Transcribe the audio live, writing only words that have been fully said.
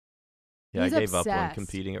Yeah, He's I gave up on obsessed.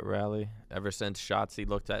 competing at Rally. Ever since Shotzi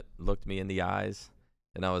looked me in the eyes,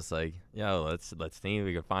 and I was like, "Yo, let's think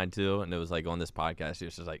we can find two." And it was like on this podcast, he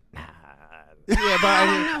was just like, "Nah." Yeah,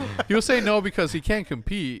 but he'll say no because he can't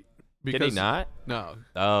compete. Because, Can he not? No.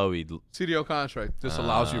 Oh, he. CDO contract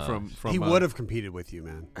disallows you from. He would have competed with you,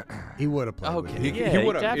 man. He would have played with you. He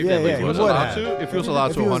would have. definitely If he was would allowed have. to, if he was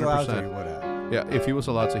allowed If to, he was 100%. allowed to, he would have. Yeah, if he was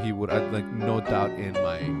allowed to, he would. I'd like no doubt in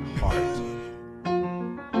my heart.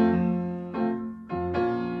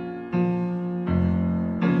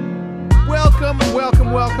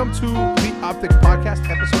 Welcome to the OpTic podcast,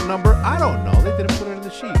 episode number. I don't know. They didn't put it in the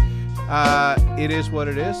sheet. It is what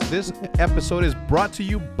it is. This episode is brought to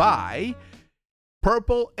you by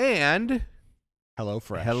Purple and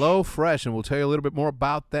HelloFresh, and we'll tell you a little bit more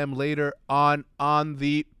about them later on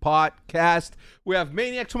the podcast. We have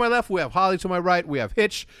Maniac to my left. We have Holly to my right. We have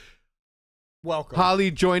Hitch. Welcome. Holly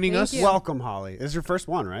joining us. you. Welcome, Holly. This is your first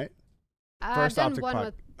one, right? I've done one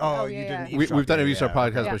with. You didn't. We've done a Eavesdrop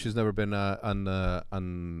podcast, Yeah. but she's never been on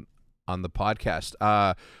the podcast.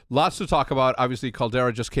 Lots to talk about. Obviously,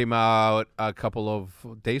 Caldera just came out a couple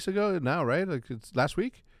of days ago now, right? Like it's last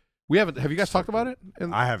week. We haven't. Have you guys talked about it?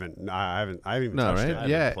 I haven't. I haven't even No, touched right? it. I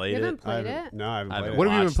Yeah. haven't played You haven't it. played it? No, I haven't I played haven't it. What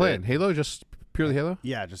have you been watched playing? it. Halo, just purely Halo.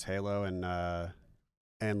 Yeah, just Halo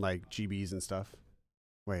and like GBs and stuff.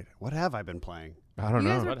 Wait, what have I been playing? I don't You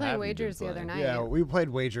guys know. were What playing have you been wagers the other playing? night. Yeah, we played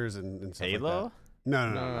wagers and stuff like Halo? that.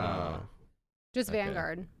 No. Just Okay.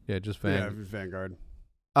 Vanguard. Yeah, just Yeah, Van. Vanguard.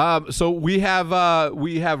 So we have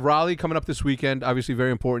Raleigh coming up this weekend. Obviously,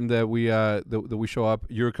 very important that we show up.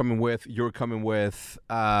 You're coming with.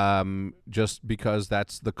 Just because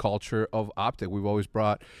that's the culture of OpTic. We've always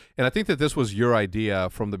brought, and I think that this was your idea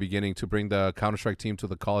from the beginning to bring the Counter-Strike team to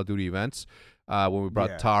the Call of Duty events. When we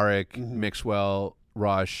brought Tarek, Mixwell,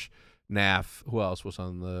 Rush, Naf. Who else was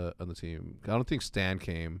on the team? I don't think Stan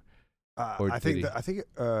came. Or I think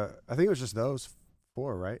it was just those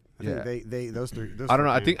four, right? I think they those three. Those I don't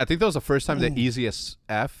know. four I think that was the first time that Easy as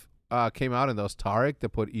F came out, and that was Tarek that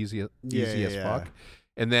put easy as fuck,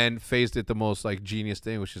 and then FaZe did the most like genius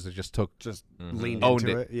thing, which is it just leaned owned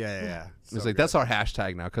into it. it. Yeah. It's like that's our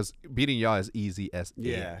hashtag now because beating y'all is easy as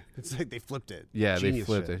Yeah, it's like they flipped it. Yeah, Genius they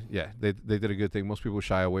flipped shit. it. Yeah, they did a good thing. Most people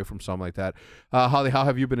shy away from something like that. Holly, how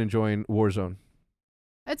have you been enjoying Warzone?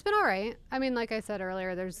 It's been all right. I mean, like I said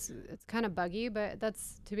earlier, it's kind of buggy, but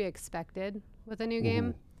that's to be expected with a new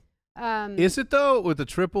game. Is it though with the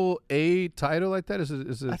AAA title like that? Is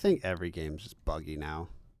it? I think every game's just buggy now.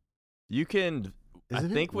 You can. Isn't I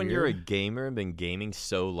it think when you're a weird? gamer and been gaming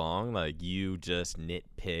so long, like you just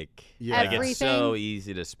nitpick. Yeah. Like it's so Everything.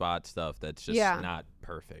 easy to spot stuff that's just Yeah. not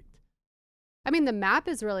perfect. I mean, the map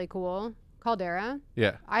is really cool. Caldera.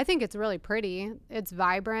 Yeah. I think it's really pretty. It's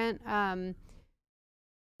vibrant.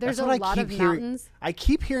 There's That's a what I lot keep of hearing. mountains. I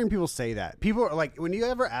keep hearing people say that. People are like, when you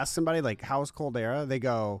ever ask somebody like, "How's Caldera?" They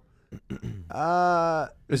go,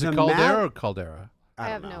 Is the it Caldera map- or Caldera? I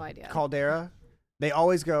don't have know. no idea. Caldera. They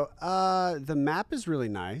always go, the map is really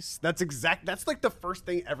nice. That's like the first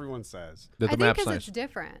thing everyone says. That I the think map's because nice. it's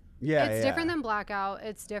different. Yeah, It's different than Blackout.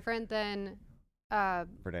 It's different than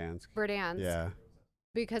Verdansk. Verdansk Yeah.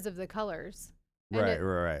 because of the colors. And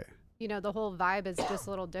Right. You know, the whole vibe is just a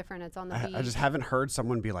little different. It's on the beach. I just haven't heard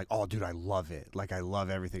someone be like, "Oh, dude, I love it. Like, I love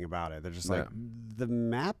everything about it." They're just like, "The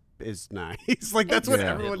map is nice." Like that's what Yeah.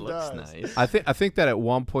 everyone It looks does. nice. I think that at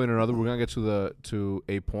one point or another we're gonna get to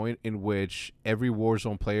a point in which every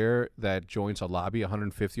Warzone player that joins a lobby,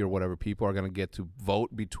 150 or whatever people, are gonna get to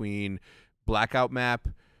vote between Blackout map,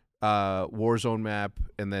 Warzone map,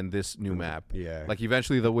 and then this new map. Yeah. Like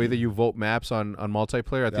eventually, the way that you vote maps on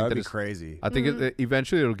multiplayer, I that think would that be it's crazy. I think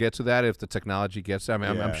eventually it'll get to that if the technology gets there. I mean,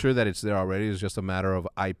 I'm Yeah. sure that it's there already. It's just a matter of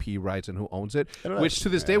IP rights and who owns it, It'll- which to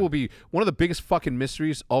this day yeah. will be one of the biggest fucking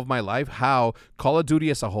mysteries of my life, how Call of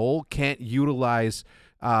Duty as a whole can't utilize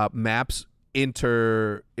maps I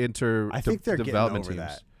think they're getting development over teams.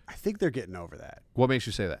 that. I think they're getting over that What makes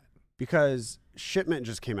you say that? because Shipment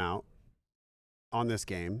just came out on this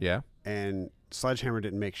game. Yeah. And Sledgehammer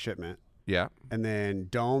didn't make Shipment. Yeah. And then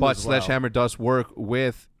Dome. But as well. Sledgehammer does work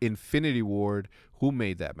with Infinity Ward, who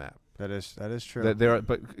made that map. That is true. But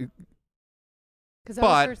Because that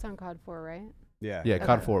but- was first on COD 4, right? yeah. yeah, Okay.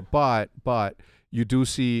 COD 4. But you do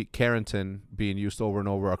see Carrington being used over and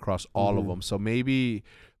over across all of them. So maybe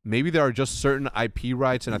there are just certain IP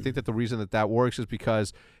rights, and I think that the reason that works is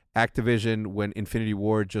because Activision, when Infinity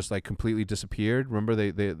Ward just like completely disappeared, remember they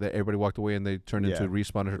everybody walked away and they turned into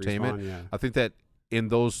Respawn Entertainment. Respawn, yeah. I think that in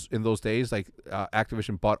those days, like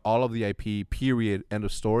Activision bought all of the IP. Period. End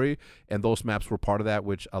of story. And those maps were part of that,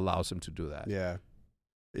 which allows them to do that. Yeah.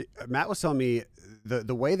 Matt was telling me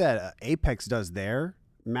the way that Apex does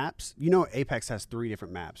maps. You know, Apex has 3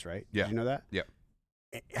 different maps, right? Yeah. Did you know that? Yeah.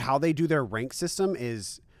 How they do their rank system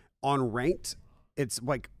is on ranked, it's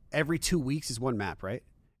like every 2 weeks is one map, right?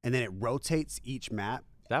 And then it rotates each map.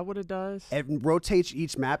 Is that what it does? It rotates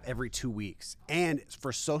each map every 2 weeks. And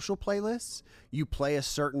for social playlists, you play a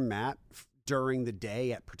certain map during the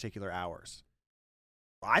day at particular hours.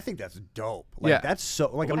 I think that's dope. Like, Yeah. that's so,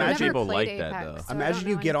 like, Well, I've imagine never people played like that, Apex, though. so I imagine don't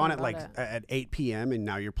you know get on anything at like about it. at 8 p.m. and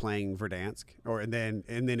now you're playing Verdansk, and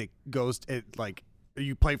then it goes like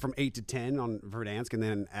you play from 8 to 10 on Verdansk, and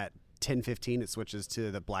then at 10:15 it switches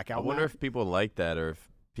to the blackout. I wonder map. if people like that or if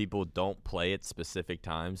people don't play at specific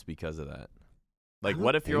times because of that. Like, I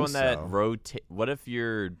what don't if you're on think that so. what if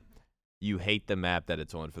you hate the map that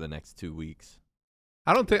it's on for the next 2 weeks?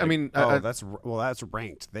 I don't think. I Like, mean, that's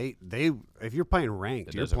ranked. They if you're playing ranked,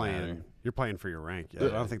 It you're doesn't playing matter. you're playing for your rank. Yeah, I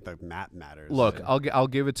don't think the map matters. look. I'll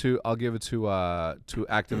give it to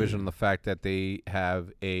Activision on the fact that they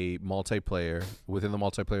have a multiplayer. Within the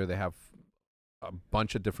multiplayer, they have a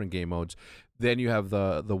bunch of different game modes. Then you have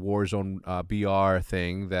the Warzone BR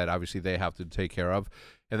thing that obviously they have to take care of,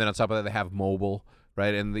 and then on top of that, they have mobile,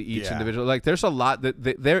 right? And each Yeah. individual, like, there's a lot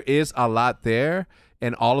there is a lot there,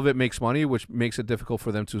 and all of it makes money, which makes it difficult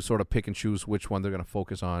for them to sort of pick and choose which one they're going to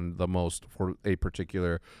focus on the most for a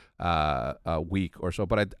particular week or so.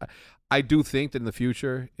 But I do think that in the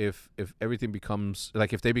future, if everything becomes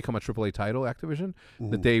like, if they become a AAA title, Activision,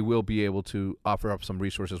 that they will be able to offer up some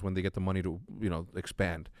resources when they get the money to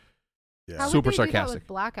expand. Yeah. How Super would they do that sarcastic. with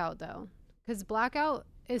Blackout though? Because Blackout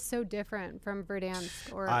is so different from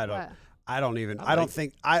Verdansk or I don't- what? I don't even. I I don't like-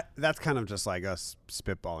 think. That's kind of just like us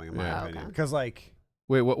spitballing, in my Yeah. opinion. Okay. Because like,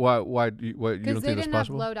 Wait, why you Because don't they think that's didn't have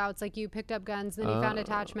possible? loadouts. Like you picked up guns, then you found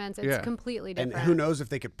attachments. It's yeah. completely and different. who knows if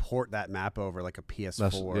they could port that map over like a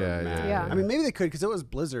PS4 yeah, map. yeah. I mean, maybe they could because it was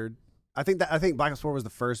Blizzard. I think Black Ops 4 was the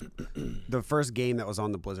first game that was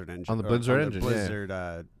on the Blizzard engine. On the or Blizzard the engine, yeah.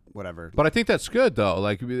 Blizzard, whatever. But I think that's good though,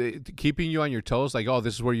 like keeping you on your toes. Like, oh,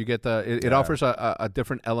 this is where you get it Yeah. offers a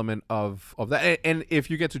different element of that. And if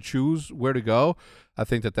you get to choose where to go, I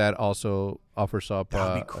think that also offers up. That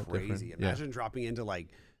would a be different- crazy. yeah, Imagine dropping into like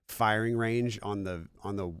firing range on the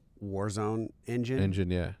Warzone engine,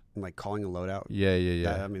 engine. Yeah, and like calling a loadout. Yeah.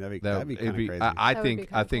 I mean, that'd be kind of crazy. I That would be think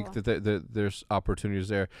kinda think cool. that there's opportunities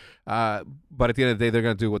there, but at the end of the day, they're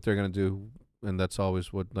gonna do what they're gonna do, and that's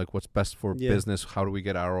always what's best for Yeah. business. How do we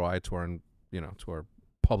get ROI to our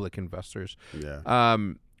public investors? Yeah.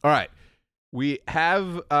 All right, we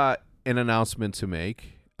have an announcement to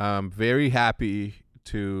make. I'm very happy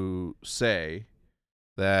to say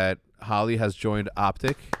that Holly has joined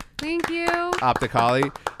OpTic. Thank you. OpTic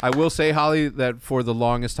Holly. I will say, Holly, that for the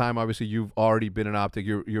longest time, obviously, you've already been an OpTic.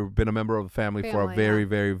 You've been a member of the family for a Family, very, yeah.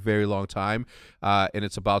 very, very long time, and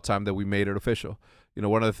it's about time that we made it official.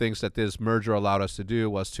 One of the things that this merger allowed us to do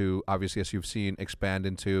was to, obviously, as you've seen, expand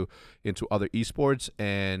into other esports,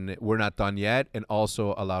 and we're not done yet, and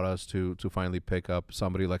also allowed us to finally pick up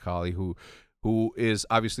somebody like Holly, who is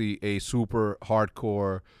obviously a super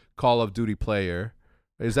hardcore Call of Duty player.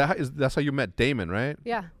 That's how you met Damon, right?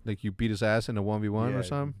 Yeah. Like you beat his ass in a 1v1 Yeah. or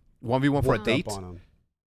something? 1v1 for a Walked up date? on him. Is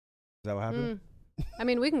that what happened? I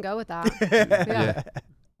mean, we can go with that. Yeah.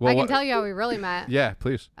 Well, I can tell you how we really met. Yeah,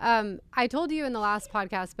 please. I told you in the last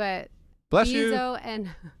podcast, but Bless you. Bezo and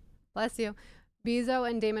bless you. Bezo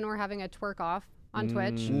and Damon were having a twerk off on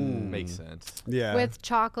Twitch Makes sense. Yeah. with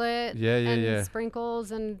chocolate and Yeah.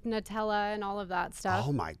 sprinkles and Nutella and all of that stuff.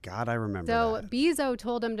 Oh my God, I remember So that. Bezo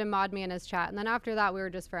told him to mod me in his chat, and then after that we were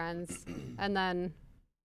just friends, and then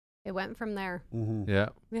it went from there. Mm-hmm. Yeah.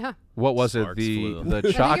 Yeah, What was Sparks it? The flew. the I think it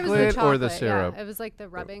was chocolate or the chocolate, syrup? Yeah, it was like the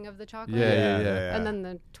rubbing of the chocolate. Yeah. And then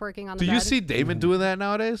the twerking on Do the you bed. see Damon doing that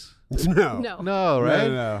nowadays? No. No. No, right?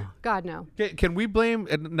 No. God no. Can we blame,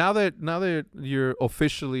 and now that you're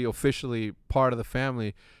officially part of the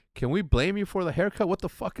family, can we blame you for the haircut? What the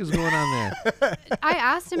fuck is going on there? I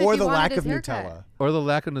asked him Or if he the wanted lack his of haircut. Nutella. Or the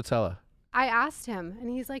lack of Nutella? I asked him, and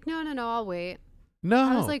he's like, no, I'll wait. No.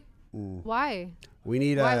 I was like, Mm. why? We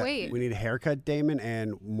need Why wait? we need a haircut, Damon,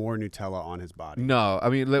 and more Nutella on his body. No, I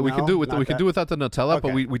mean we can No? do it. Not We can that? do without the Nutella, but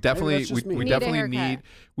Okay. we Maybe definitely that's just me. we Need a definitely haircut. need.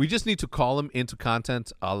 We just need to call him into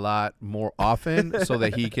content a lot more often so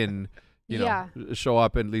that he can, Yeah. show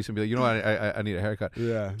up and at least be like, I need a haircut.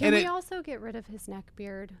 Yeah. Can And we it- also get rid of his neck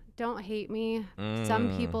beard? Don't hate me. Mm.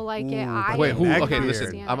 Some people like it. Mm, I Wait, don't who? neck Okay, beard. listen.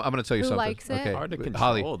 understand I'm it. going to tell you Who something. likes it? Okay, Hard to control,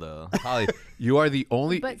 Holly, though. Holly, you are the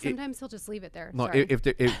only. But sometimes he'll just leave it there. No, Sorry. if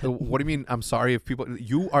what do you mean? I'm sorry if people.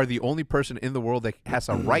 You are the only person in the world that has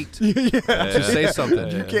a right Yeah. to say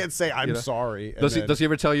something. You can't say I'm You know? sorry. and Does he then- does he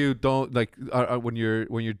ever tell you don't like when you're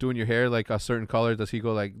doing your hair like a certain color? Does he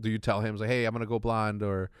go like? Do you tell him like, hey, I'm gonna go blonde,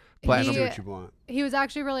 or Platinum. Do what you want. He was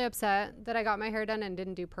actually really upset that I got my hair done and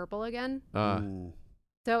didn't do purple again.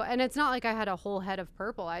 So, and it's not like I had a whole head of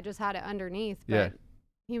purple. I just had it underneath. But Yeah.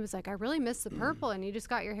 he was like, I really miss the purple, and you just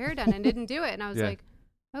got your hair done and didn't do it. And I was Yeah. like,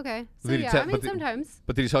 okay. So Did he yeah, tell- I mean, but did- sometimes.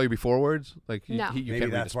 But did he tell you beforewords? Like, No. you Maybe can't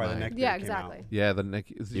read that's his why the mind. neck beard Yeah, came exactly. out. Yeah, the neck.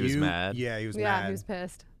 He was mad. Yeah, he was Yeah, mad. he was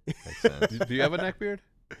pissed. Makes sense. Do you have a neck beard?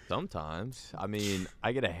 Sometimes. I mean,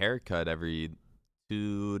 I get a haircut every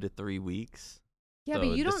 2 to 3 weeks. Yeah, So but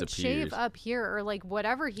it you don't disappears. shave up here or like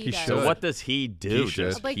whatever he He does. should. So what does he do? He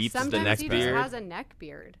should. Just Like keeps the sometimes neck he beard? just has a neck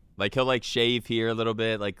beard. Like he'll like shave here a little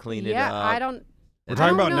bit, like clean it Yeah, up. I don't. We're I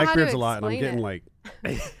talking don't about know neck how to beards a lot, and I'm explain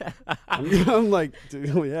getting it. like, I'm like,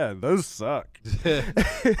 dude, yeah, those suck.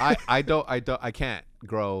 I can't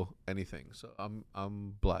grow anything, so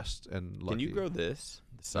I'm blessed and lucky. Can you grow this?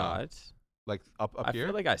 The sides? like up I here?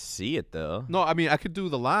 feel like I see it though. No, I mean I could do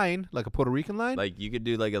the line, like a Puerto Rican line. Like you could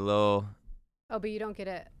do like a little Oh, but you don't get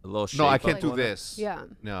it. shape. no, I up can't do on it. this. Yeah.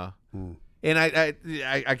 No. Hmm. And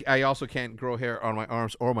I also can't grow hair on my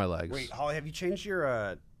arms or my legs. Wait, Holly, have you changed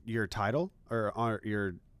your title or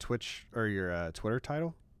your Twitch or your Twitter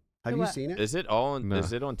title? Have To you what? seen it? Is it on? No.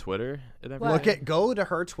 Is it on Twitter? And What? everything? Go to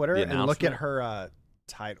her Twitter The and look at announcement? her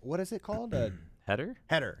title. What is it called? Header?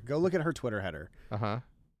 Header. Go look at her Twitter header. Uh-huh.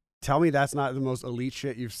 Tell me that's not the most elite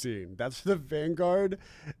shit you've seen. That's the Vanguard.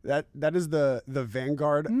 That is the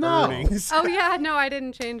Vanguard No. earnings. Oh yeah, no, I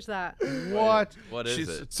didn't change that. What? What is She's-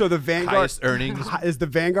 it? So the Vanguard Highest earnings. is the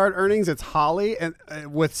Vanguard earnings. It's Holly and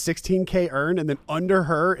with 16K earned, and then under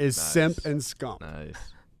her is Nice. Simp and Scump. Nice.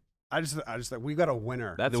 I just like we got a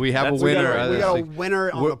winner. That's We have a that's winner. We got a Like, winner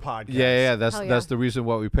on we're- the podcast. Yeah, that's Hell yeah. that's the reason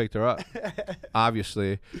why we picked her up.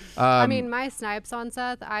 Obviously. I mean, my snipes on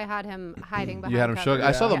Seth, I had him hiding behind. you had him shook. cover.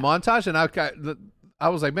 I saw the Yeah. montage and I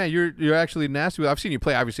was like, man, you're actually nasty. I've seen you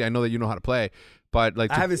play. Obviously, I know that you know how to play, but like,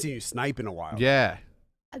 I haven't seen you snipe in a while. yeah.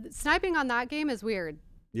 Sniping on that game is weird.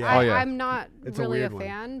 Yeah. Oh, yeah. I'm not It's a really a weird one.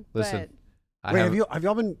 fan. Listen, I Wait, have have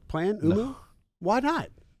y'all been playing Umu? No. Why not?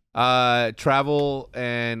 Travel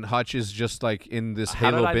and Hutch is just like in this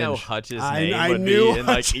How Halo did I know binge. Hutch's I name would knew be in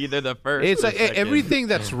like Hutch. either the first? It's or like second? everything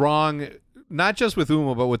that's wrong, not just with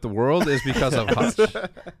Uma, but with the world, is because of Hutch.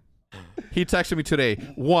 He texted me today.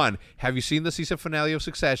 1, have you seen the season finale of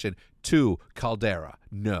Succession? 2, Caldera.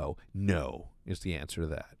 No is the answer to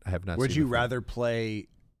that. I have not. Would seen you the film. rather play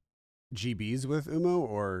GBs with Umu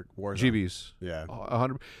or Warzone? GBs? Yeah.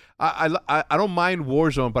 100. I don't mind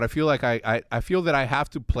Warzone, but I feel like I feel that I have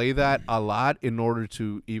to play that a lot in order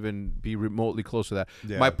to even be remotely close to that.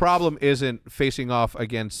 Yeah. My problem isn't facing off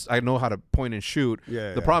against. I know how to point and shoot.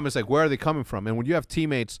 Yeah, The yeah. problem is like where are they coming from? And when you have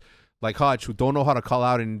teammates like Hutch who don't know how to call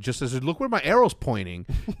out and just says, "Look where my arrow's pointing."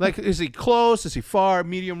 Like, is he close? Is he far?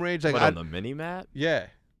 Medium range? Like, What, on the mini map? yeah,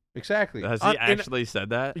 exactly. Has he actually said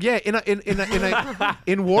that? Yeah, in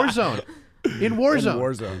Warzone. In Warzone.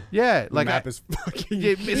 Warzone. Yeah, The like map is fucking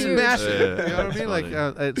yeah, it's Huge. massive. Yeah, You know what I that's mean? Like,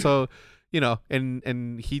 funny. so, you know,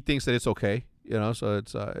 and he thinks that it's okay. You know, so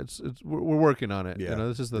it's we're working on it. Yeah. You know,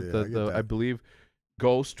 this is Yeah, I get the that. I believe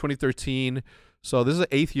Ghost 2013. So this is the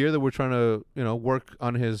 8th year that we're trying to work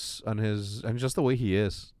on his and just the way he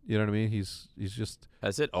is. You know what I mean? He's just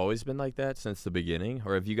Has it always been like that since the beginning,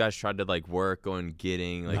 or have you guys tried to like work on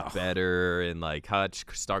getting like better and like Hutch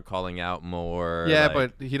start calling out more? yeah,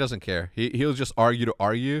 like- but he doesn't care. He'll just argue to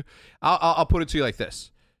argue. I'll put it to you like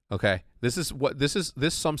this. Okay, this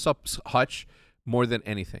sums up Hutch more than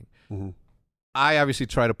anything. Mhm. I obviously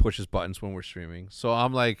try to push his buttons when we're streaming. So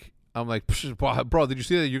I'm like, bro, did you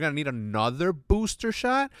see that you're gonna need another booster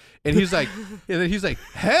shot? And he's like,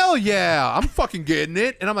 hell yeah, I'm fucking getting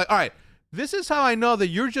it. And I'm like, all right, this is how I know that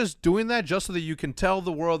you're just doing that just so that you can tell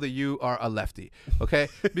the world that you are a lefty, okay?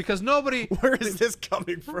 Because nobody. Where is this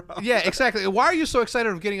coming from? Yeah, exactly. Why are you so excited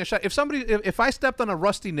of getting a shot? If I stepped on a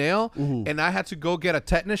rusty nail and I had to go get a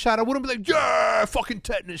tetanus shot, I wouldn't be like, yeah, fucking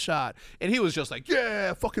tetanus shot. And he was just like,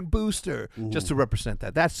 yeah, fucking booster, just to represent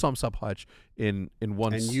that. That sums up Hutch in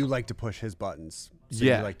one. And you like to push his buttons. So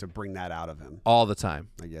Yeah. you like to bring that out of him. all the time.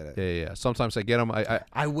 I get it. Yeah. Sometimes I get him.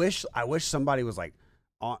 I wish somebody was like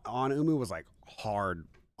on Umu was like hard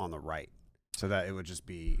on the right, so that it would just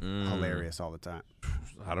be hilarious all the time.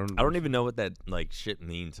 I don't. I don't even know what that like shit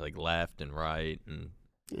means, like left and right, and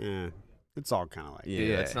Yeah, it's all kind of like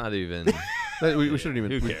yeah, it's not even. We shouldn't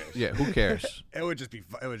even. Who cares? Yeah, who cares? it would just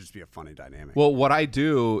be a funny dynamic. Well, what I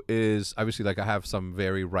do is obviously like I have some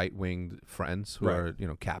very right-winged friends who Right.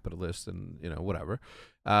 are capitalists and whatever,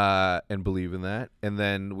 and believe in that. And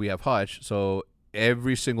then we have Hutch. So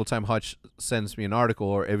every single time Hutch sends me an article,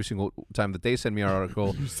 or every single time that they send me an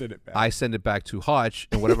article, You send it back. I send it back to Hutch,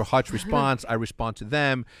 and whatever Hutch responds, I respond to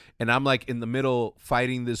them, and I'm like in the middle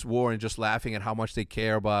fighting this war and just laughing at how much they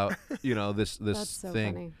care about, this That's so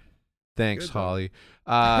thing. funny. Thanks, Good, Holly.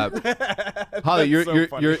 Holly, Holly, you're the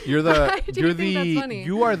Why do you think that's funny?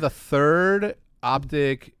 you are the third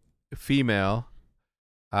OpTic female.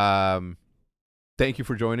 Thank you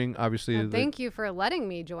for joining. Obviously, Thank you for letting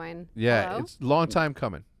me join. yeah, Hello? it's a long time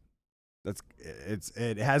coming.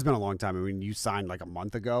 It has been a long time. I mean, you signed like a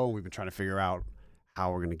month ago, and we've been trying to figure out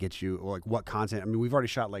how we're gonna get you, or like what content. I mean, we've already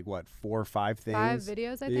shot like what 4 or 5 things. 5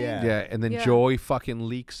 videos, I think. Yeah. Yeah, and then Yeah. Joey fucking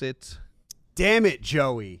leaks it. Damn it,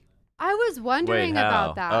 Joey. I was wondering Wait, how?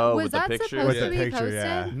 about that. Oh, was with the that picture? supposed With to the be picture, posted?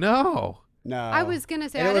 yeah. No. No, I was gonna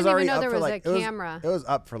say And I it was didn't already even know up there for, was like- a it was- camera. It was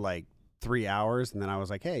up for like 3 hours, and then I was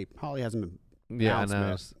like, "Hey, Holly hasn't been Yeah, I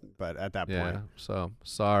announced know. yet." But at that Yeah. point, So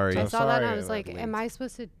sorry. I So saw that and sorry I was like, that "Am leaked. I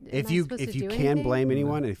supposed to?" if you do can anything? blame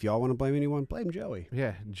anyone, and if y'all want to blame anyone, blame Joey.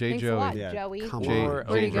 Yeah, J Thanks a Joey. lot, Yeah, Joey. come Jay- on. Or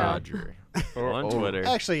Where'd he go? Roger on Twitter.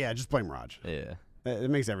 Actually, yeah, just blame Raj. Yeah. It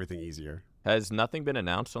makes everything easier. Has nothing been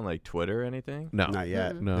announced on like Twitter or anything? No. Not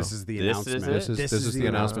yet. Mm-mm. No. This is the This is announcement. it? This is the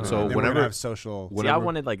announcement. So Then we're gonna whenever have social See, I Whatever.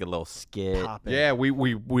 wanted like a little skit. topic. Yeah, we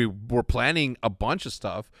were planning a bunch of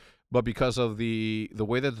stuff, but because of the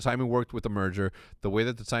way that the timing worked with the merger, the way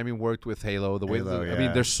that the timing worked with Halo, the way Halo, that I mean,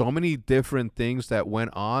 yeah. there's so many different things that went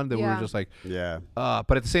on that we Yeah. were just like, Yeah.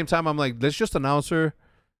 but at the same time, I'm like, let's just announce her.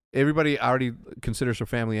 Everybody already considers her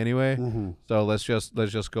family anyway, Mm-hmm. so let's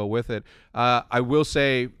just go with it. I will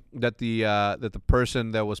say that the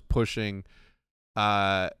person that was pushing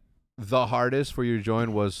the hardest for you to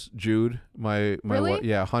join was Jude. My Really?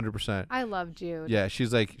 yeah, 100%. I love Jude. Yeah,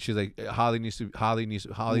 she's like Holly needs to,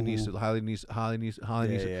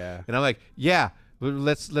 Yeah. and I'm like, yeah,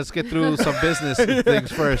 let's get through some business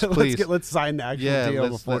things first, please. Let's sign the actual Yeah, deal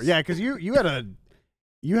let's- before. let's- Yeah, because you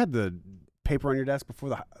had the paper on your desk before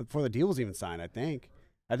the deal was even signed. I think.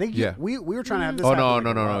 Yeah. we were trying to have this. Oh happen no, like no,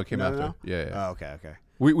 a no, while- no, it came after. Yeah. Oh, okay.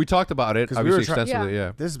 We talked about it 'Cause we were obviously try- extensively.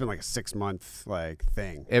 Yeah. This has been like a 6-month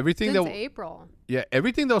thing. Everything Since that April.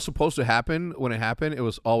 everything that was supposed to happen when it happened, it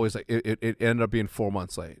was always like it ended up being 4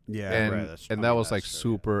 months late. Yeah, and right, that's- and I that mean, was like that's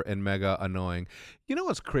true, yeah. super and mega annoying. You know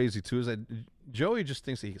what's crazy too is that Joey just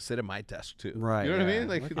thinks that he can sit at my desk too. Right, You know what I yeah. mean?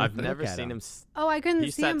 Like Look I've Look never at seen him. him. Oh, I couldn't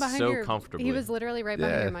He see him sat behind so your. comfortably. He was literally right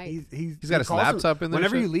behind Yeah. your mic. He's got his calls him- laptop in there,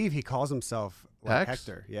 Whenever shit? you leave, he calls himself like Hex?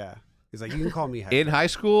 Hector. Yeah, he's like, you can call me Hector. In high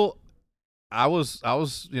school, I was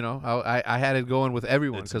I had it going with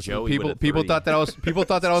everyone It's because Joey people with a people 3. thought that I was people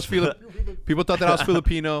thought that I was people thought that I was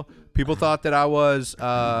Filipino. People thought that I was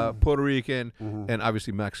Puerto Rican Mhm. and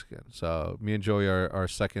obviously Mexican. So me and Joey are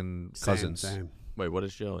second cousins. Same. Wait, what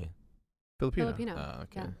is Joey? Filipino. Filipino.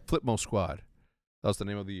 Okay. Yeah. Flipmo Squad. That was the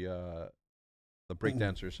name of the break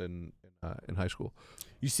dancers in high school.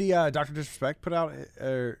 You see, Dr. Disrespect put out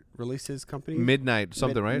released his company Midnight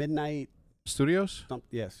something, right? Midnight, Studios?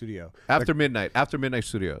 studio. After Midnight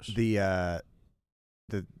Studios.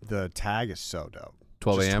 The tag is so dope.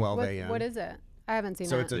 12 Just a.m. 12 What, a.m. what is it? I haven't seen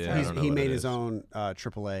So it. it's a, Yeah, I he's, don't know he what made it his is. own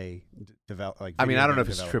AAA develop like. I mean, video I don't know game if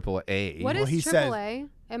it's develop- triple A. What Well, is he says- AAA?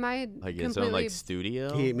 Am I Like his completely? own like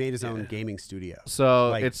studio. He made his own Yeah. gaming studio. So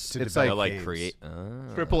Like, it's to it's develop like like games. create.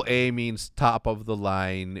 triple A means top of the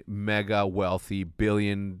line, mega wealthy, $1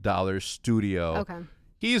 billion studio. Okay.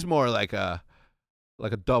 He's more like a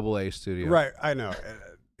double A studio. Right, I know.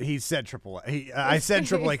 He said AAA. I said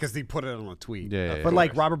AAA because he put it on a tweet. Yeah, yeah, but yeah.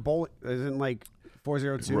 like Robert Bolt isn't like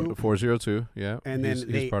 402. 402, yeah. And he's,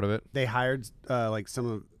 then he's part of it. They hired like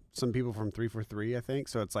some people from 343, I think.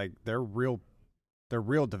 So it's like they're real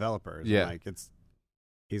developers. Yeah. And, like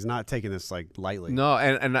he's not taking this like lightly. No,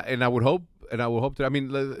 and I would hope that I mean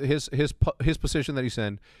his position that he's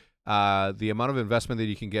in, the amount of investment that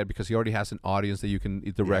you can get because he already has an audience that you can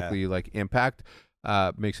directly like impact,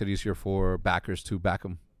 makes it easier for backers to back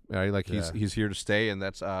him. Right, like he's here to stay, and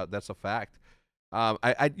that's a fact.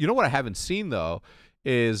 I you know what I haven't seen though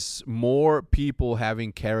is more people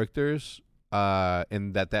having characters,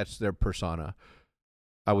 and that's their persona.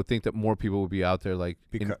 I would think that more people would be out there like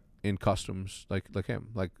in costumes like him,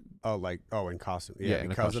 like in costume. in a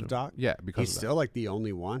Because costume. of Doc. Yeah, because He's of still like the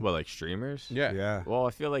only one. Well, like streamers. that. Yeah. Yeah. Well,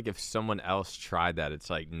 I feel like if someone else tried that, it's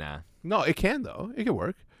like nah. No, it can though. It can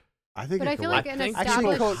work. I think But it I could feel work. like I an think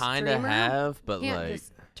established people kind of streamer have, but Can't like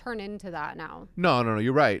just turn into that now. No,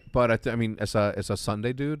 you're right. But I mean, as a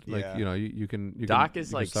Sunday dude, like Yeah. you can. Doc you is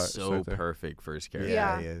can like start so there. perfect for his character.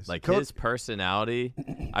 Yeah. he is. Like Code- his personality,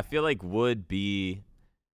 I feel like would be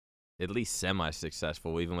at least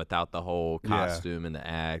semi-successful even without the whole Yeah. costume and the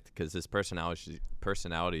act, because his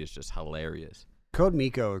personality is just hilarious. Code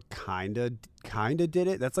Miko kind of did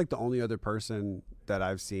it. That's like the only other person that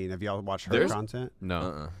I've seen. Have y'all watched her content?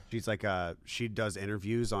 No. She's like she does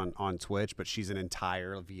interviews on Twitch, but she's an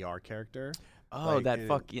entire VR character. Oh, like, that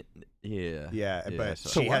fucking yeah.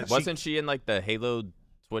 But wasn't she in like the Halo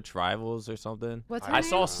Twitch Rivals or something? What's her I name?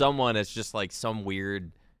 saw someone as just like some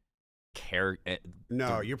weird character.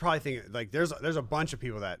 No, you're probably thinking like there's a bunch of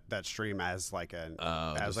people that stream as like an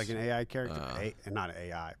like an AI character, and not an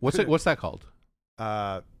AI. What's that called?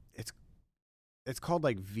 It's called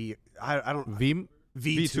like I don't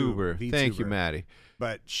VTuber. Thank you, Maddie.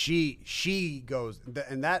 But she goes,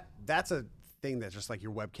 and that's a thing that just like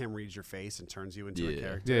your webcam reads your face and turns you into a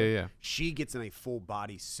character. Yeah. She gets in a full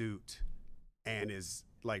body suit and is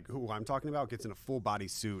like who I'm talking about gets in a full body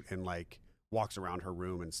suit and like walks around her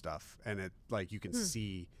room and stuff, and it like you can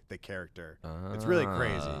see the character. It's really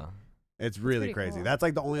crazy. It's really crazy. Cool. That's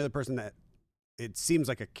like the only other person that it seems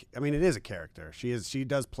like it is a character. She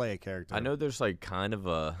does play a character. I know there's like kind of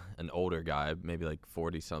an older guy, maybe like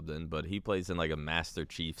 40 something, but he plays in like a Master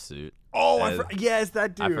Chief suit. Oh, yes,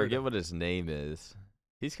 that dude. I forget what his name is.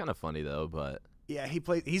 He's kind of funny though, but yeah,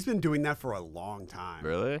 he's been doing that for a long time.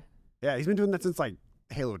 Really? Yeah, he's been doing that since like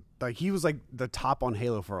Halo. Like he was like the top on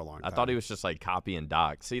Halo for a long time. I thought he was just like copying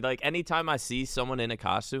Doc. See, like anytime I see someone in a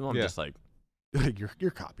costume, I'm just like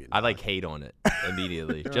you're copying Doc. I like hate on it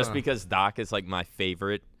immediately. Just because Doc is like my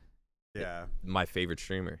favorite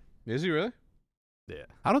streamer. Is he really? Yeah.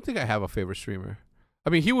 I don't think I have a favorite streamer. I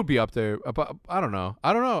mean, he would be up there, but I don't know.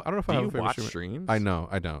 I don't know if I have a favorite watch streamer. streams? I know,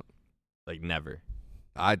 I don't. Like never.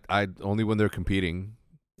 I only when they're competing.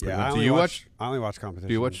 Yeah, Do you watch? I only watch competition.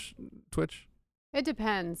 Do you watch Twitch? It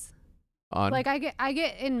depends. On Like I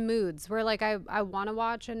get in moods where like I want to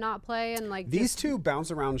watch and not play, and like These two bounce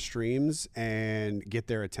around streams and get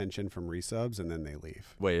their attention from resubs, and then they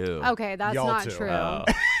leave. Wait, who? Okay, that's Y'all not too. true. Oh.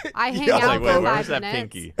 I hang Y'all out like, for wait, 5 where's that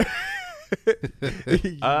minutes. pinky?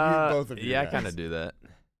 Both of you Yeah, I guys. kind of do that.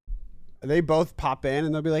 They both pop in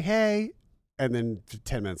and they'll be like, "Hey," and then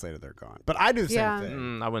 10 minutes later they're gone. But I do the Yeah. same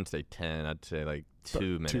thing. I wouldn't say 10. I'd say like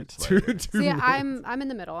 2 minutes Two later. See, minutes. I'm in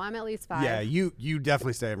the middle. I'm at least 5. Yeah, you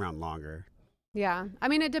definitely stay around longer. Yeah. I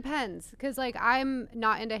mean, it depends because like I'm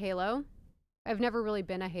not into Halo. I've never really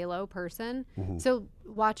been a Halo person. Mhm. So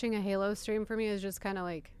watching a Halo stream for me is just kind of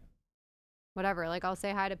like whatever. Like I'll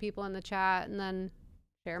say hi to people in the chat and then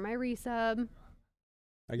share my resub.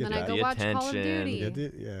 I get And then that. I go The watch Call of attention.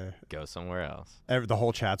 Duty. Yeah. Go somewhere else. The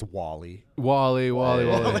whole chat's Wally. Wally. Wally.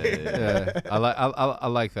 Yeah, I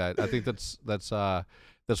like that. I think that's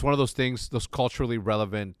one of those things, those culturally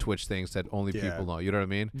relevant Twitch things that only Yeah. people know. You know what I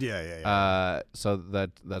mean? Yeah. So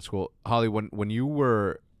that's cool. Holly, when you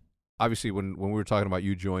were obviously when we were talking about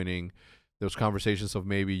you joining, there was conversations of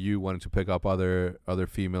maybe you wanting to pick up other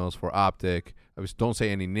females for OpTic. Don't say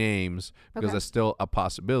any names because Okay. that's still a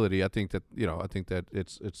possibility. I think that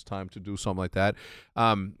it's time to do something like that.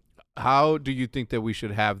 How do you think that we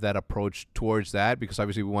should have that approach towards that? Because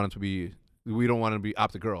obviously we don't want to be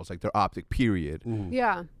OpTic girls, like they're OpTic period. Mhm.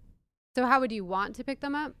 Yeah. So how would you want to pick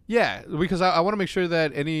them up? Yeah, because I want to make sure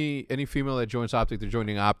that any female that joins OpTic, they're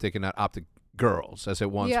joining OpTic and not OpTic girls, as it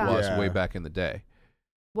once Yeah. was Yeah. way back in the day.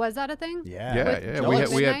 Was that a thing? Yeah. Yeah, With yeah. Joel We at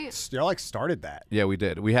had Midnight? Y'all like started that. yeah, we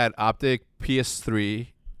did. We had OpTic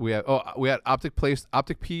PS3. We had OpTic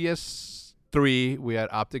PS3. We had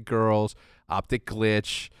OpTic girls, OpTic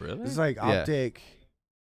glitch. Really? This is like Yeah. OpTic.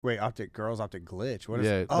 Wait, OpTic girls, OpTic glitch. What is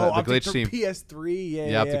Yeah, it? Oh, the OpTic glitch for team. PS3. Yeah.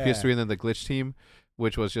 Yeah, OpTic PS3, and then the glitch team,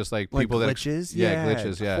 which was just like Like people that glitches.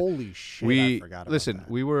 glitches. Yeah. Holy shit! I we forgot about listen. that.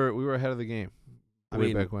 We were ahead of the game. I Way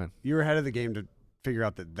mean, back when you were ahead of the game to figure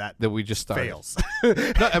out that we just started. fails.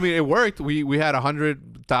 No, I mean it worked. We had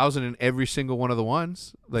 100,000 in every single one of the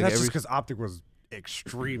ones. Like That's every just because OpTic was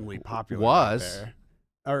extremely popular. Was. out there.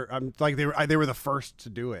 Or like they were the first to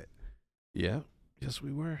do it. yeah. Yes,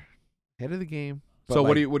 we were ahead of the game. But So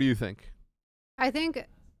like- what do you think? I think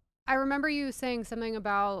I remember you saying something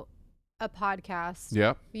about a podcast.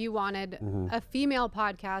 Yeah. You wanted Mhm. a female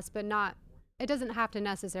podcast, but not. It doesn't have to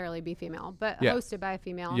necessarily be female, but Yeah. hosted by a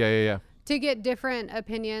female. Yeah. To get different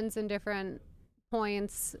opinions and different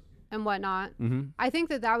points and whatnot. Mm-hmm. I think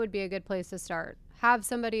that would be a good place to start. Have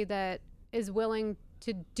somebody that is willing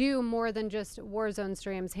to do more than just Warzone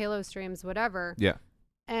streams, Halo streams, whatever. Yeah.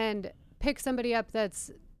 And pick somebody up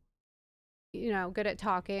that's, good at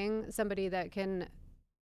talking, somebody that can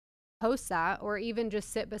host that, or even just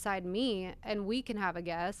sit beside me and we can have a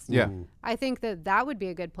guest. Yeah. Mhm. I think that would be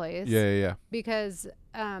a good place. Yeah. Because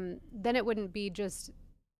then it wouldn't be just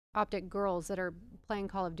OpTic girls that are playing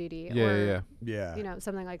Call of Duty Yeah. or Yeah.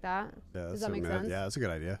 something like that. Yeah, Does that make sense? Yeah, that's a good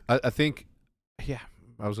idea. I think, yeah,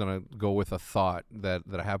 go with a thought that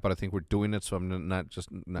I have, but I think we're doing it, so I'm not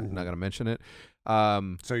gonna mention it.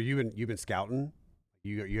 So you've been scouting.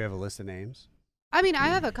 You have a list of names. I mean, I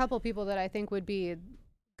have a couple people that I think would be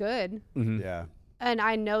good. Mhm. Yeah. And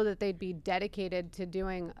I know that they'd be dedicated to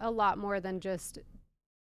doing a lot more than just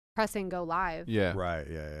pressing go live. Yeah. Right.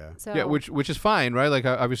 Yeah. So Yeah, which is fine, right? Like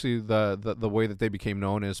obviously the way that they became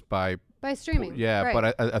known is by streaming. Yeah, right.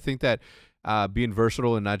 but I think that being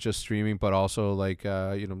versatile and not just streaming, but also like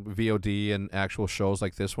VOD and actual shows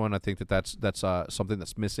like this one, I think that's something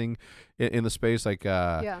that's missing in the space. Like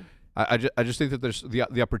yeah. I just think that there's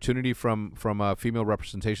the opportunity from a female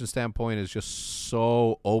representation standpoint is just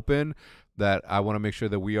so open that I want to make sure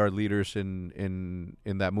that we are leaders in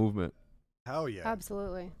that movement. Hell yeah.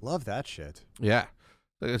 Absolutely. Love that shit. Yeah.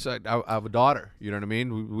 It's I have a daughter, you know what I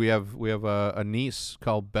mean? We have a niece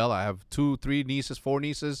called Bella. I have 4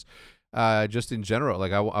 nieces, just in general.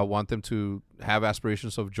 Like I want them to have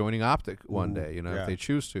aspirations of joining OpTic one day, if they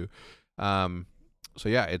choose to. So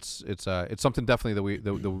yeah, it's something definitely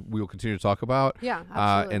that we will continue to talk about. Yeah,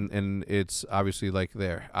 absolutely. And it's obviously like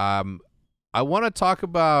there. I want to talk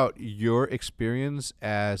about your experience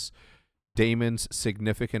as Damon's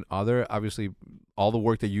significant other. Obviously, all the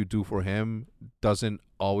work that you do for him doesn't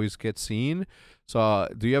always get seen. So,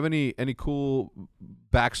 do you have any cool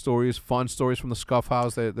backstories, fun stories from the Scuff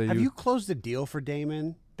House that have you closed a deal for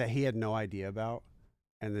Damon that he had no idea about,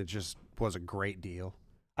 and it just was a great deal?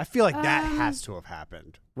 I feel like that has to have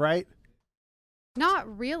happened, right?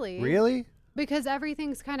 Not really. Really? Because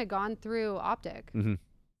everything's kind of gone through OpTic. Mm-hmm.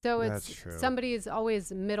 So That's it's true. somebody's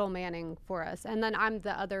always middlemaning for us, and then I'm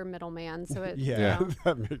the other middleman. So it Yeah.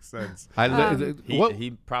 That makes sense.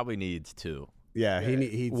 He probably needs 2. Yeah,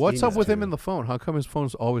 he What's he up needs with him to. in the phone? How come his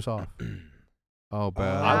phone's always off? Oh,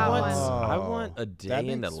 bad. I want a day That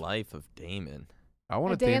in the makes- life of Damon. I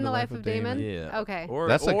want A Day in the Life of Damon? Yeah. Okay. Or,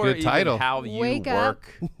 That's a or good even title. How you Wake up.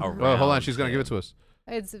 work Oh, hold on, around she's gonna give it to him. us.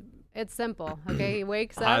 It's simple. Okay, he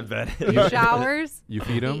wakes I up, bet. he showers, You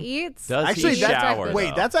feed him? he eats. Does Actually, he that's shower?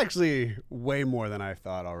 wait, though? that's actually way more than I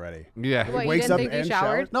thought already. Yeah. What, He you wakes didn't up think he and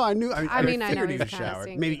showered? showers? No, I knew. I mean, I know figured he's he kinda showered.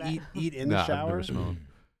 stinky, Maybe but- eat in Nah, the I've never shower. smelled.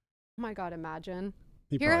 Oh my God, imagine.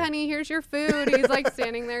 He Here, probably- honey, here's your food. He's like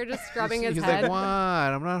standing there just scrubbing his He's head. like, what?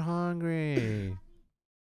 I'm not hungry.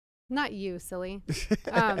 Not you, silly.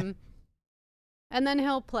 And then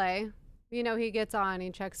he'll play. He gets on, he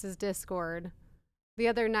checks his Discord. The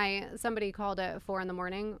other night, somebody called at 4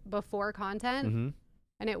 a.m. before content, Mm-hmm.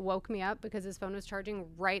 and it woke me up because his phone was charging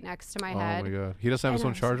right next to my Oh head. my god. He doesn't have his And I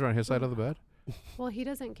own was charger on his side of the bed? Well, he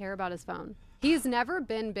doesn't care about his phone. He's never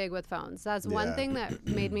been big with phones. That's one Yeah. thing that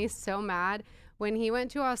made me so mad. When he went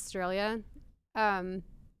to Australia,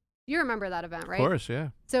 you remember that event, right? Of course, yeah.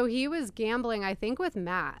 So he was gambling, I think, with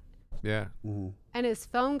Matt, Yeah. Mhm. and his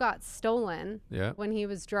phone got stolen Yeah. when he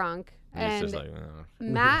was drunk. He's And just like, oh.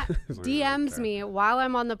 Matt He's like, DMs okay. me while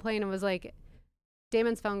I'm on the plane and was like,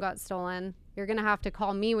 Damon's phone got stolen. You're going to have to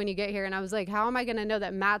call me when you get here. And I was like, how am I going to know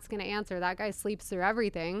that Matt's going to answer? That guy sleeps through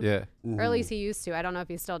everything. Yeah. Or at least he used to. I don't know if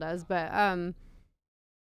he still does. But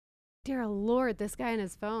dear Lord, this guy and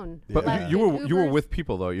his phone. But Yeah. you were Ubers- with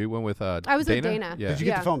people though. You went with I was with Dana? Dana. Yeah. Did you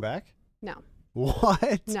get Yeah. the phone back? No.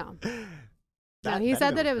 What? No. That- No, he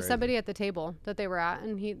said that it was crazy. somebody at the table that they were at,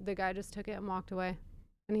 and the guy just took it and walked away,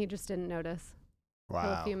 and he just didn't notice until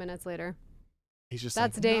Wow. a few minutes later. He's just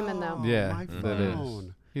That's like, Damon, "No, though." Yeah, my that is.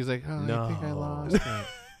 phone." He's like, oh, I think I No. lost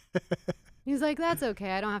it. He's like, "That's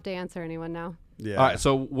okay. I don't have to answer anyone now." Yeah. All right,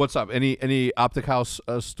 so what's up? Any OpTic House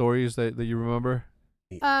stories that you remember?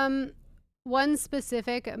 One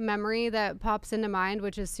specific memory that pops into mind,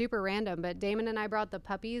 which is super random, but Damon and I brought the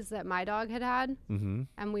puppies that my dog had, Mm-hmm.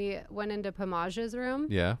 and we went into Pamaja's room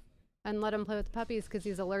Yeah. and let him play with the puppies because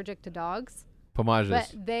he's allergic to dogs, Pomages.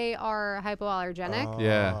 but they are hypoallergenic.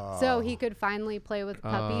 Yeah. So he could finally play with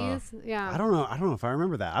puppies. Yeah. I don't know if I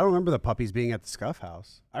remember that. I don't remember the puppies being at the Scuff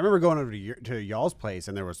House. I remember going over to y'all's place,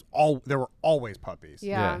 and there were always puppies.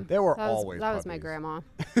 Yeah. Yeah. There were That was, always that was my puppies. grandma.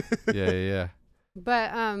 yeah.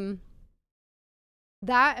 But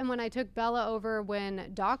that, and when I took Bella over when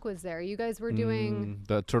Doc was there, you guys were doing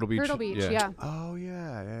the Turtle Beach. Turtle Beach, yeah. Oh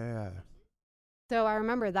yeah. So I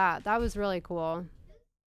remember that. That was really cool.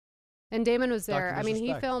 And Damon was there. Dr. I mean, he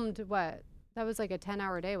Disrespect. filmed what? That was like a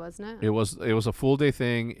 10-hour day, wasn't it? It was a full day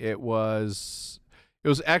thing. It was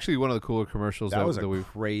actually one of the cooler commercials That was a we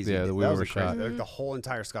crazy. yeah, that we was ever a crazy. shot. Mhm. The whole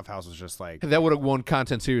entire Scuff House was just like. that would have won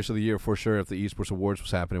Content Series of the Year for sure if the Esports Awards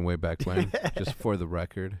was happening way back when. Just for the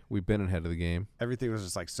record, we've been ahead of the game. Everything was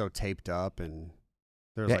just like so taped up, and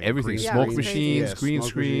there was Yeah, like everything. green Yeah, Smoke it was screens. crazy. machines, Yeah, green smoke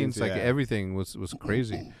screens, machines, like yeah. everything was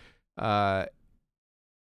crazy. That's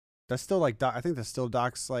still like I think that's still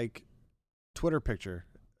Doc's like Twitter picture.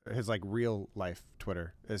 his like real life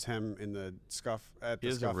Twitter is him in the scuff at He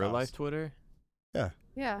the has a scuff real house. life Twitter.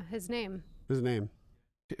 Yeah, his name. His name.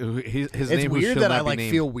 His It's name who weird shall that I not be like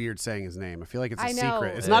named. feel weird saying his name. I feel like it's a I know.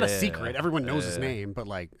 secret. It's not a Yeah. secret. Everyone knows his name, but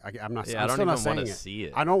like I'm not. Yeah, I'm I still don't not even saying want to it. see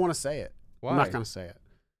it. I don't want to say it. Why? I'm not gonna say it.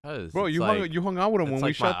 'Cause Bro, it's you like, hung out with him it's when like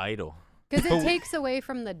we shot. my idol. Because But it takes away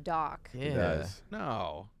from the doc. Yeah. It does.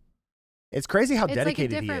 No, It's crazy how It's like a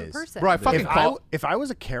dedicated he different is. person. bro, I fucking call. If I was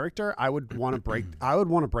a character, I would want to break. I would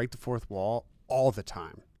want to break the fourth wall all the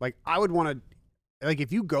time. Like I would want to. Like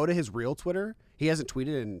if you go to his real Twitter, he hasn't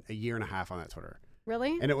tweeted in a year and a half on that Twitter,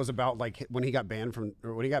 Really? and it was about like when he got banned from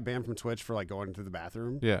Twitch for like going to the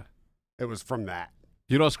bathroom. Yeah, It was from that.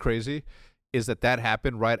 you know what's crazy is that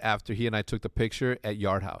happened right after he and I took the picture at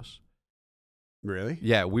Yard House. Really?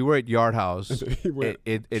 Yeah, we were at Yard House He went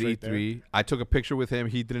at straight E3. I took a picture with him.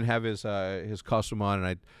 He didn't have his costume on,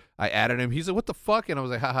 and I added him. He's like, "What the fuck?" And I was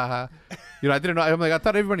like, "Ha ha ha." You know, I didn't know. I'm like, I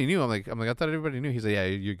thought everybody knew. I'm like, I thought everybody knew. He's like, "Yeah,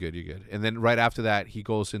 you're good, you're good." And then right after that, he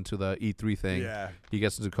goes into the E3 thing. Yeah. He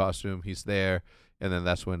gets into costume. He's there, and then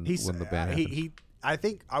that's when the ban happens. I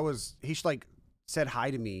think he like said hi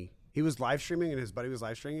to me. He was live streaming and his buddy was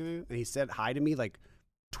live streaming it, and he said hi to me like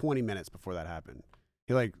 20 minutes before that happened.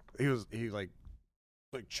 He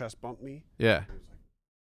chest bumped me. Yeah,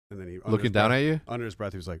 And then he looking down at you. under his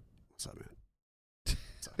breath, he was like, "What's up, man?"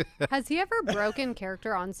 Has he ever broken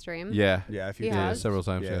character on stream? Yeah, Yeah, a few He yeah, has? several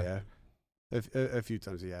times. Yeah. A few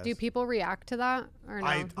times he has. Do people react to that or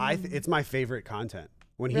no? It's my favorite content.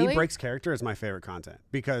 When Really? he breaks character, it's my favorite content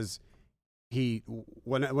because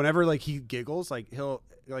whenever like he giggles, like he'll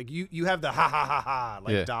like you have the ha ha ha ha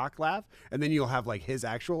like Yeah. Doc laugh, and then you'll have like his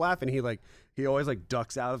actual laugh, and he always like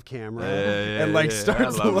ducks out of camera Yeah, and like yeah. I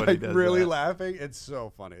starts love when he like does really that. laughing. It's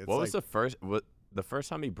so funny. It's What was like, the first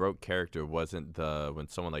time he broke character? Wasn't when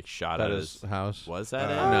someone like shot At at his his? house. Was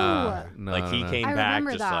that it? Oh. Nah, no, Like he no. came I back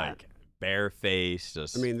remember just that. like barefaced.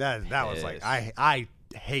 Just. I mean that was like pissed. I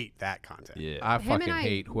hate that content. Yeah. I Him and fucking I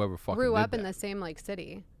hate whoever fucking grew did up in that. the same like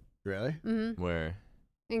city. Really? Hmm. Where?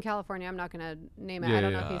 In California. I'm not gonna name it. Yeah, I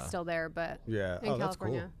don't know yeah. if he's still there, but Yeah. in Oh, that's cool.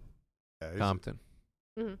 California. Yeah, he's- Compton.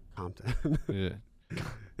 Hmm. Compton. Yeah.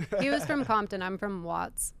 He was from Compton. I'm from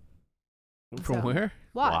Watts. From So- where?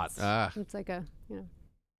 Watts. Ah, It's like a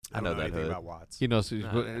I know that anything hood. about Watts. he knows.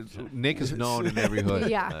 Nick is known in every hood.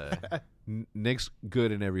 yeah. Nick's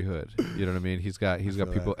good in every hood. You know what I mean? He's got feel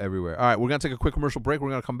people everywhere. All right, we're gonna take a quick commercial break. We're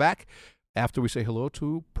gonna come back after we say hello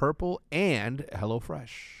to Purple and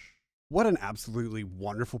HelloFresh. What an absolutely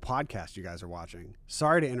wonderful podcast you guys are watching.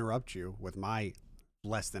 Sorry to interrupt you with my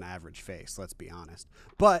less than average face, let's be honest.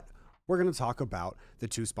 But we're going to talk about the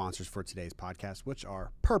two sponsors for today's podcast, which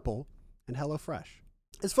are Purple and HelloFresh.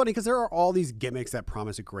 It's funny because there are all these gimmicks that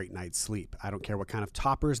promise a great night's sleep. I don't care what kind of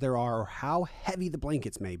toppers there are or how heavy the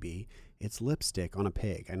blankets may be. It's lipstick on a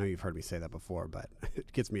pig. I know you've heard me say that before, but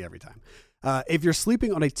it gets me every time. If you're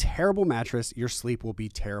sleeping on a terrible mattress, your sleep will be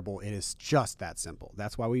terrible. It is just that simple.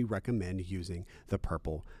 That's why we recommend using the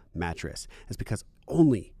Purple mattress. It's because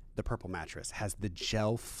only the Purple mattress has the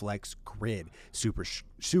Gel Flex Grid. Super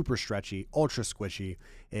stretchy, ultra squishy.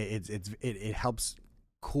 It helps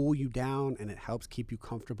cool you down and it helps keep you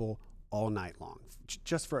comfortable all night long.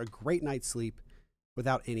 Just for a great night's sleep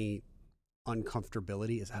without any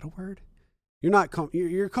uncomfortability. Is that a word?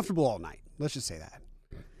 You're comfortable all night. Let's just say that.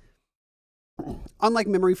 Unlike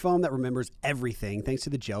memory foam that remembers everything, thanks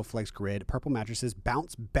to the Gel Flex Grid, Purple mattresses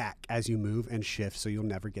bounce back as you move and shift, so you'll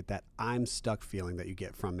never get that I'm stuck feeling that you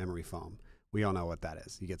get from memory foam. We all know what that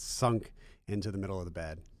is. You get sunk into the middle of the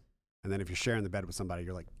bed, and then if you're sharing the bed with somebody,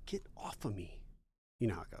 you're like, get off of me. You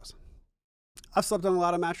know how it goes. I've slept on a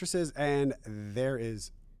lot of mattresses, and there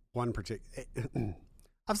is one particular...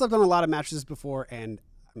 I've slept on a lot of mattresses before, and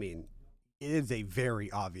I mean, it is a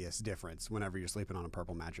very obvious difference whenever you're sleeping on a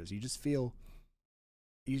Purple mattress. You just feel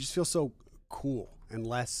so cool and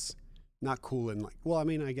less, not cool in like, well, I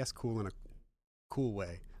mean, I guess cool in a cool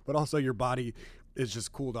way, but also your body is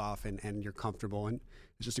just cooled off and you're comfortable and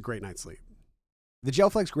it's just a great night's sleep. The Gel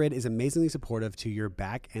Flex Grid is amazingly supportive to your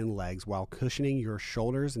back and legs while cushioning your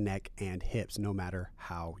shoulders, neck, and hips no matter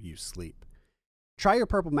how you sleep. Try your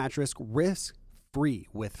Purple mattress risk-free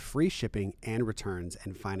with free shipping and returns,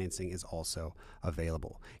 and financing is also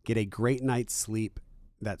available. Get a great night's sleep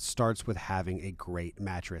that starts with having a great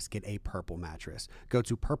mattress. Get a Purple mattress. Go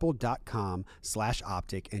to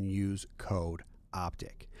purple.com/optic and use code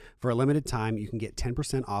OpTic. For a limited time, you can get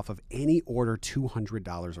 10% off of any order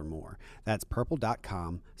 $200 or more. That's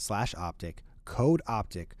purple.com/optic, code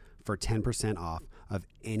OpTic for 10% off of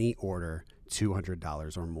any order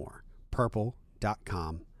 $200 or more.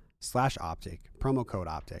 Purple.com/optic, promo code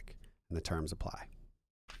OpTic, and the terms apply.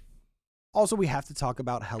 Also, we have to talk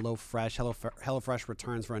about HelloFresh. HelloFresh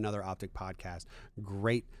returns for another OpTic podcast.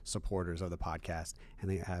 Great supporters of the podcast, and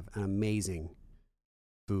they have an amazing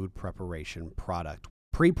food preparation product.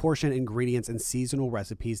 Pre-portioned ingredients and seasonal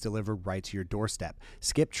recipes delivered right to your doorstep.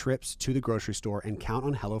 Skip trips to the grocery store and count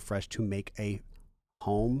on HelloFresh to make a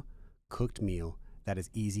home-cooked meal that is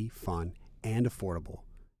easy, fun, and affordable.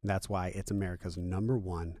 That's why it's America's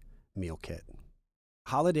 #1 meal kit.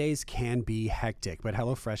 Holidays can be hectic, but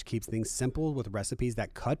HelloFresh keeps things simple with recipes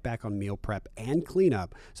that cut back on meal prep and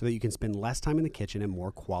cleanup so that you can spend less time in the kitchen and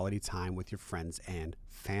more quality time with your friends and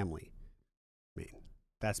family. I mean,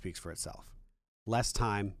 that speaks for itself. Less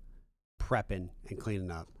time prepping and cleaning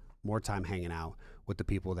up, more time hanging out with the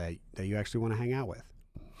people that you actually want to hang out with.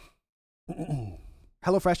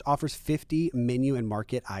 HelloFresh offers 50 menu and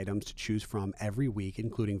market items to choose from every week,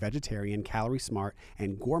 including vegetarian, calorie smart,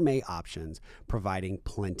 and gourmet options, providing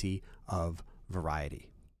plenty of variety.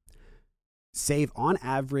 Save on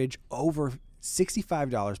average over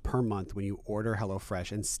 $65 per month when you order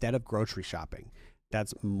HelloFresh instead of grocery shopping.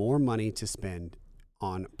 That's more money to spend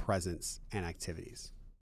on presents and activities.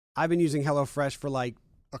 I've been using HelloFresh for like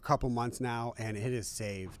a couple months now, and it has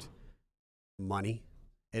saved money.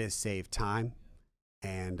 It has saved time.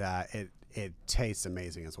 And it tastes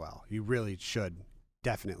amazing as well. You really should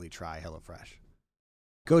definitely try HelloFresh.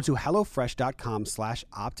 Go to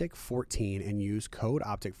HelloFresh.com/OpTic14 and use code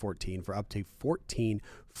OpTic14 for up to 14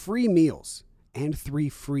 free meals and 3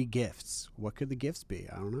 free gifts. What could the gifts be?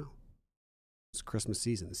 I don't know. It's Christmas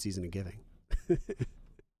season, the season of giving.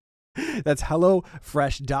 That's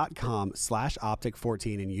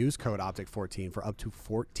HelloFresh.com/OpTic14 and use code OpTic14 for up to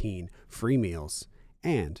 14 free meals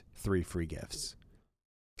and 3 free gifts.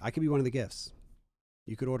 I could be one of the gifts.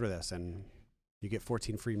 You could order this and you get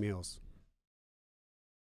 14 free meals.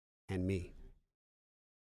 And me.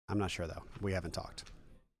 I'm not sure though. We haven't talked.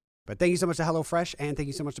 But thank you so much to HelloFresh and thank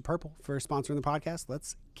you so much to Purple for sponsoring the podcast.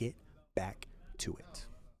 Let's get back to it.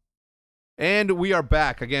 And we are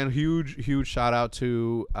back. Again, huge shout out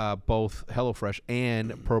to both HelloFresh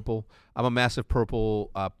and Purple. I'm a massive Purple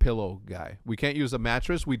pillow guy. We can't use a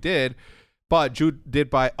mattress. We did. But Jude did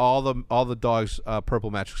buy all the dogs'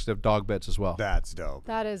 Purple mattresses. They have dog beds as well. That's dope.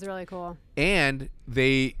 That is really cool. And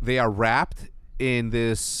they are wrapped in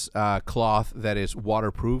this cloth that is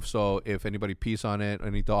waterproof. So if anybody pees on it,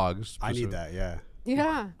 any dogs. I need that, yeah.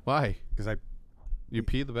 Yeah. Why? Because You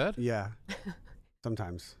pee the bed? Yeah.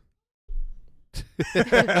 Sometimes.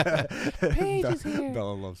 Paige is here.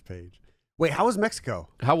 Bella loves Paige. Wait, how was Mexico?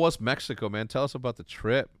 How was Mexico, man? Tell us about the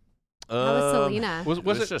trip. How was Selena?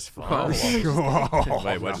 Was it just fun? Oh,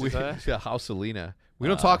 Wait, what'd you say? Yeah, how Selena? We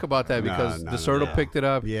don't talk about that because DeSerto picked it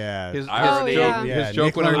up. Yeah. His yeah.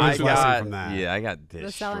 joke went Nick on learned his YouTube. lesson from that. I got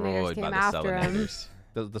destroyed came by the after him. Selenators.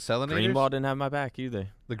 The Selenators? Greenwall didn't have my back either.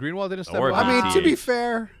 The Greenwall didn't step Or up. I mean, to BT. be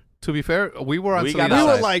fair, we were on We Selena's got we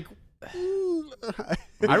were side. like,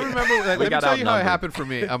 I remember. Let me got tell you how it outnumbered. happened for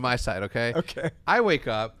me on my side. Okay. okay. I wake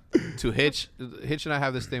up to Hitch. Hitch and I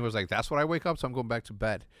have this thing where it's like, that's what I wake up, so I'm going back to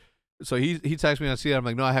bed. So he texts me and I see it. I'm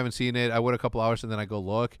like, no, I haven't seen it. I wait a couple hours and then I go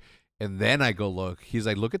look. And then I go look. He's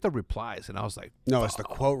like, look at the replies. And I was like, No, it's the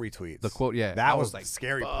quote retweets. the quote, yeah. That I was like, the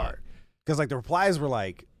scary fuck. part. Because like the replies were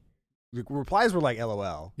like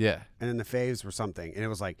LOL. Yeah. And then the faves were something. And it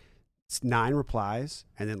was like 9 replies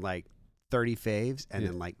and then like 30 faves and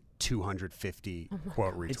then like 250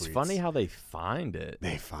 quote retweets. It's funny how they find it.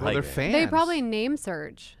 They find Well, they're it. fans. They probably name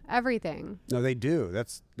search everything. No, they do.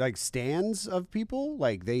 That's like stands of people.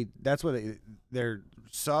 Like that's what they're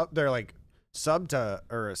like sub to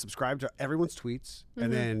or subscribe to everyone's tweets.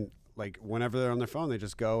 And then like whenever they're on their phone, they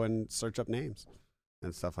just go and search up names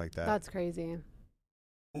and stuff like that. That's crazy.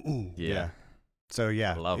 Yeah. So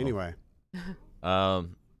yeah. I love 'em. Anyway.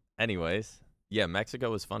 Anyways, yeah,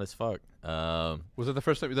 Mexico was fun as fuck. Was it the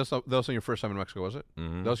first time? That was your first time in Mexico, was it?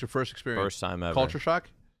 Mhm. That was your first experience? First time ever. Culture shock?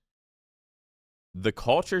 The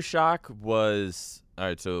culture shock was all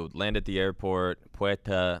right. So land at the airport,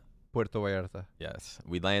 Puerto Vallarta. Yes,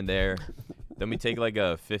 we land there. Then we take like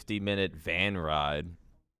a 50-minute van ride,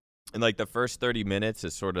 and like the first 30 minutes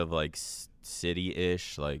is sort of like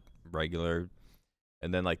city-ish, like regular,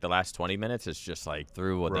 and then like the last 20 minutes is just like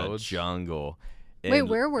through the Roads. jungle. Wait, And,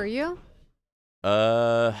 where were you?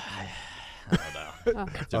 I don't know. Oh.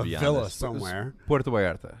 To A be villa honest. somewhere. Puerto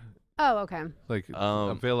Vallarta. Oh, okay. Like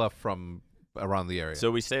a villa from around the area.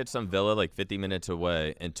 So we stay at some villa like 50 minutes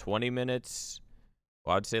away, and 20 minutes,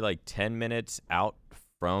 well, I'd say like 10 minutes out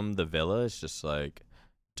from the villa is just like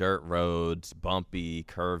dirt roads, bumpy,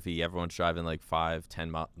 curvy. Everyone's driving like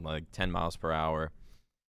 10 miles per hour.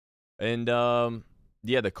 And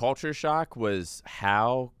yeah, the culture shock was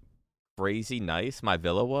how crazy nice my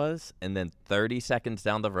villa was, and then 30 seconds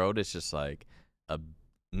down the road, it's just like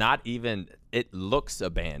not even. It looks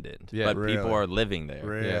abandoned, but really? people are living there.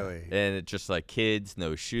 Really? And it's just like kids,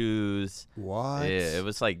 no shoes. What? Yeah, it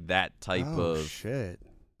was like that type of shit.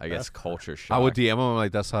 I guess culture shock. I would DM him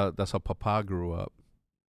like that's how Papa grew up.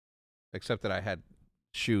 Except that I had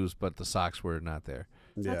shoes, but the socks were not there.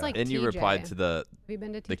 Yeah. That's like And you TJ. replied to Have you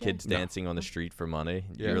been to TJ? the kids dancing on the street for money.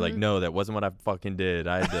 Yeah. You were like, no, that wasn't what I fucking did.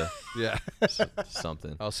 I had to Yeah.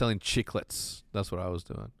 something. I was selling chiclets. That's what I was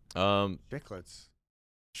doing. Chiclets.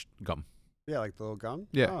 Gum. Yeah, like the little gum.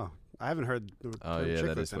 Yeah. Oh, I haven't heard the term yeah,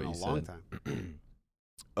 that chiclets is in what a you long said.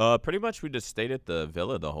 time. Pretty much we just stayed at the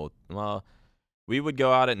villa the whole. Well, we would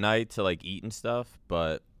go out at night to like eat and stuff,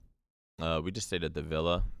 but we just stayed at the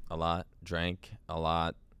villa a lot, drank a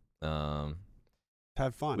lot.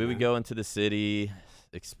 Have fun. We would man. go into the city,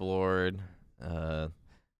 explored.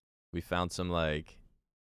 We found some like.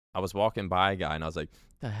 I was walking by a guy and I was like,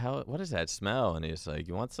 "The hell? What is that smell?" And he was like,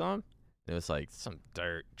 "You want some?" It was like some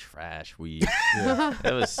dirt, trash, weed.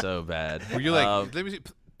 It was so bad. Were you like, let me see.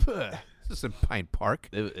 Puh. This is in Pine Park.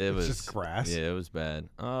 It was just grass? Yeah, it was bad.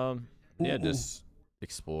 Yeah, just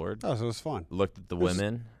explored. Oh, so it was fun. Looked at the was-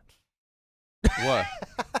 women. What?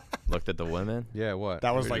 Looked at the women. Yeah, what?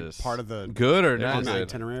 That was We're like just part of the Good or It not was on the good?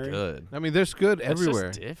 itinerary. Good. I mean, there's good It's everywhere.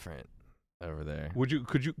 just different over there.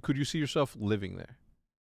 Could you see yourself living there?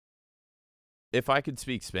 If I could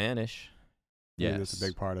speak Spanish, I mean, yes. that's a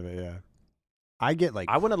big part of it. Yeah. I get like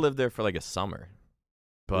I want to live there for like a summer.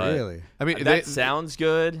 But really. I mean, that sounds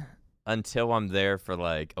good until I'm there for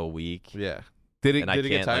like a week. Yeah. Did it And I get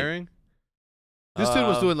can't, like- tiring? This dude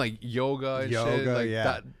was Uh, doing like yoga and shit, yoga, like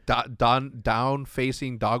yeah. down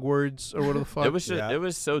facing dogwards or whatever the fuck. It was just, Yeah. it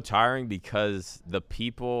was so tiring because the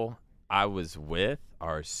people I was with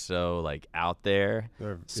are so like out there,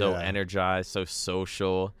 They're- so yeah. energized, so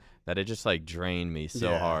social that it just like drained me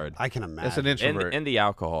so Yeah, hard. I can imagine. That's an introvert. And the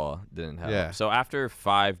alcohol didn't help. Yeah. So after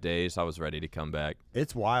 5 days, I was ready to come back.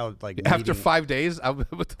 It's wild. Like After meeting- 5 days, what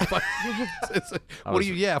the fuck? It's like, I what was-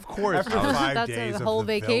 do you? Yeah, of course. After I was- 5 That's a days of whole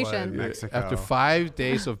the villa vacation. in Mexico. After 5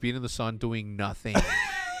 days of being in the sun doing nothing.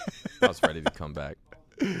 I was ready to come back.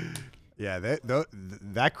 Yeah,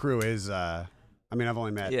 that crew is. I mean, I've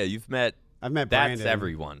only met. Yeah, I've met that's Brandon.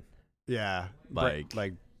 everyone. Yeah,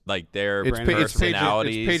 Like their It's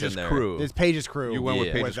personalities Page's and their, crew. it's Page's crew. You went with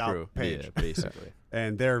Yeah. Page's without crew. Paige. Yeah, basically.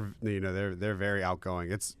 And they're very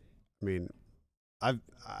outgoing. I mean,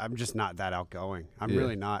 I'm just not that outgoing. I'm Yeah.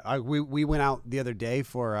 really not. We went out the other day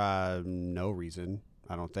for no reason.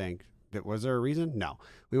 I don't think. Was there a reason? No.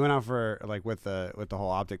 We went out for like with the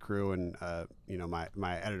whole OpTic crew, and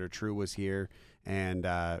my editor True was here, and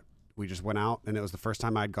we just went out, and it was the first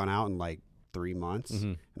time I'd gone out in like 3 months,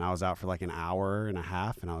 Mhm. and I was out for like an hour and a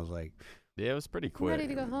half, and I was like, Yeah, it was pretty I'm quick. ready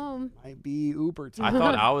to go home. might be Uber time. I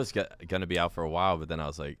thought I was gonna be out for a while, but then I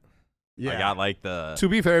was like, yeah. I got like the. To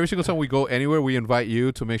be fair, every single time we go anywhere, we invite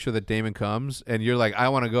you to make sure that Damon comes, and you're like, I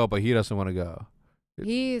want to go, but he doesn't want to go.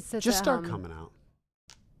 He sits just at start home. coming out.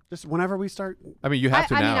 Just whenever we start. I mean, you have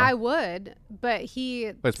to I now. mean, I would, but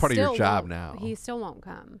he. But it's part of your still job won't- now. He still won't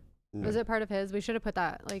come. Mm. Was it part of his? We should have put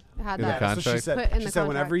that, like, had In the that. con- That's what she said. Put in She the said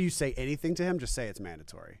whenever contract. you say anything to him, just say it's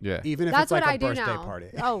mandatory. Yeah. Even if That's it's like what a I do birthday now. party.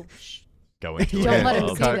 Oh, Going to Don't a let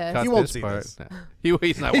him club. see this. He won't see this. No.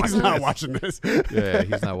 He's not He's watching not this. watching this. Yeah,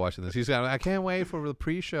 he's not watching this. He's got. I can't wait for the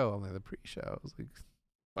pre-show. I'm like, the pre-show. I was like,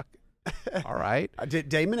 fuck. All right. Did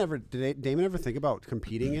Damon ever think about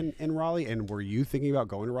competing in Raleigh? And were you thinking about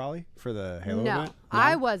going to Raleigh for the Halo no, event?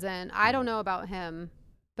 I wasn't. I don't know about him,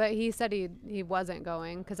 but he said he wasn't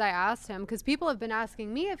going because I asked him because people have been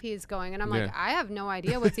asking me if he's going, and I'm like, Yeah. I have no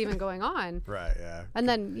idea what's even going on. Right. Yeah. And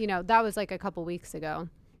then that was like a couple weeks ago.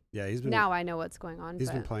 Yeah. He's been. Now I know what's going on. He's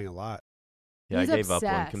been but- playing a lot. Yeah, I He's gave up on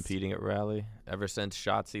obsessed. competing at Rally. Ever since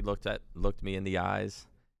Shotzi looked me in the eyes,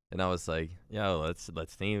 and I was like, "Yo, let's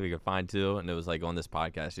see if we can find two." And it was like on this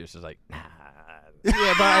podcast, he was just like, "Nah."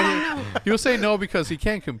 Yeah, but he'll say no because he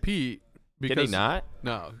can't compete. Because Can he not?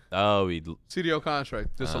 No. Oh, he. CDO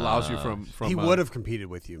contract. This allows you from. He would have competed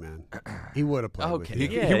with you, man. He would have played with Okay. you.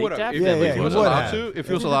 He, Yeah, he he would have. definitely If he was would allowed have. to. If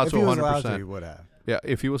he was allowed to, If he was allowed 100%. he would have. Yeah,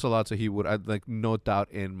 if he was allowed to, he would. I'd like no doubt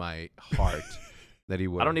in my heart that he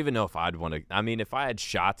would. I don't even know if I'd want to. I mean, if I had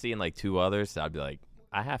Shotzi and like two others, I'd be like,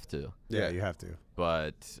 I have to. Yeah, you have to.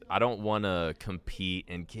 But I don't want to compete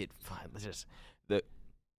and get just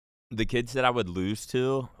the kids that I would lose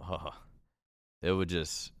to. It would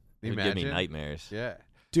just give me Imagine. nightmares. Yeah.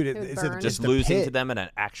 Dude, It it's burns. Just the losing pit. to them in an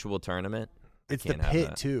actual tournament. It's the can't have pit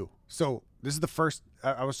that. too. So this is the first.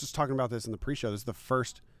 I was just talking about this in the pre-show. This is the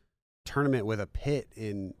first tournament with a pit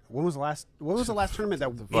in when was the last tournament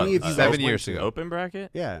that What, any of you guys 7 went years to? ago. Open bracket?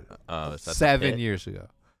 Yeah. Is that the 7 pit? years ago.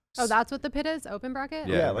 Oh, that's what the pit is? Open bracket?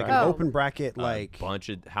 Yeah, Yeah, like Oh. an open bracket, like bunch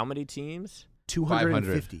of how many teams?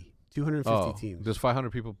 250 teams. There's 500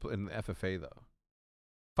 people in the FFA though.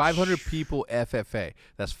 500 people FFA.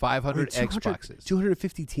 That's 500 Wait, 200 Xboxes.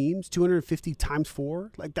 250 teams, 250 times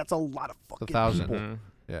 4. Like that's a lot of fucking 1,000. people. Mhm.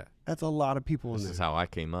 Yeah. That's a lot of people in This there. is how I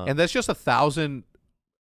came up. And that's just 1,000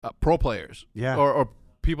 pro players. Yeah. Or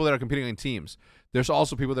people that are competing in teams. There's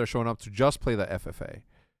also people that are showing up to just play the FFA.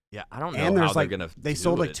 yeah, I don't know and how there's they're like gonna. they do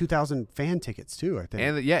sold like it. 2,000 fan tickets too. I think.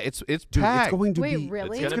 And it's Dude, packed. it's going to Wait, be.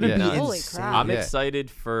 really? It's gonna be nuts. Holy insane. crap. I'm Yeah. excited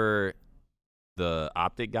for the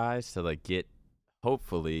OpTic guys to like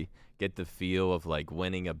hopefully get the feel of like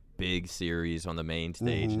winning a big series on the main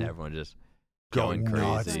stage and Mhm. everyone just Going going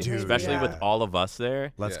nuts, crazy, dude. especially with Yeah. all of us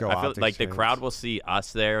there. Let's Yeah. go. I feel OpTic like the fans. crowd will see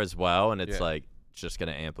us there as well, and it's Yeah. like it's just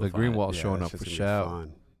gonna The amplify. green it. wall Yeah, showing that's up for just gonna be shout.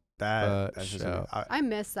 fun. That's just gonna be- I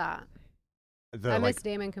miss that. the, I like, miss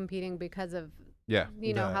Damon competing because of, Yeah.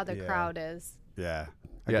 you know, The- how the yeah. crowd is. Yeah.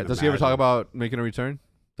 I Yeah. can Does he ever talk imagine. about making a return?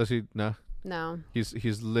 Does he? No. No.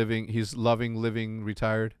 He's living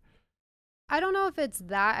retired. I don't know if it's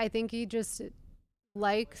that. I think he just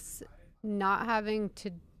likes not having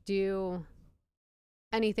to do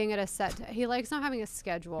anything at a set. He likes not having a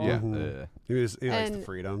schedule. Yeah. Mhm. He likes the And-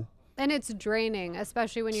 freedom. And it's draining,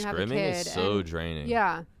 especially when you have a Scrimming kid. is so and- draining.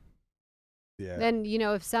 Yeah. Yeah. Then, you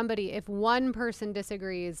know, if one person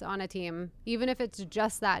disagrees on a team, even if it's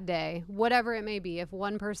just that day, whatever it may be, if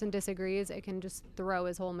one person disagrees, it can just throw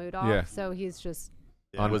his whole mood off. Yeah. So he's just,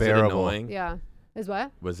 Yeah. Was it Unbearable. annoying? yeah. Is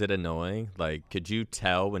what? Was it annoying? Like, could you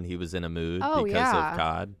tell when he was in a mood Oh, because yeah. of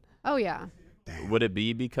COD? Oh, yeah. Damn. Would it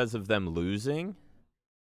be because of them losing,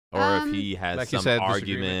 or if Um, he has Like you some said,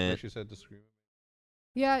 argument? Like you said, disagreement.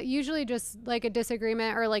 Yeah, usually just like a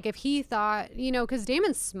disagreement or like if he thought, you know, because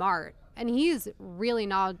Damon's smart and he's really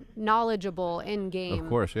knowledgeable in game. Of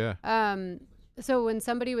course, yeah. So when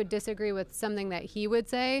somebody would disagree with something that he would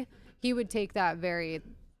say, he would take that very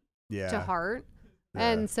Yeah. to heart. Yeah.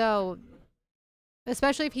 And so,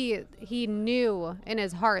 especially if he knew in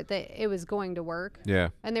his heart that it was going to work, Yeah.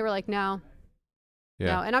 and they were like, no.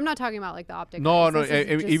 Yeah. And I'm not talking about like the OpTic. No, guys. no. This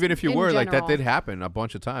is just Even if you in were like that, general. did happen a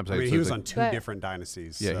bunch of times. I Like, mean, so he was like- on two But- different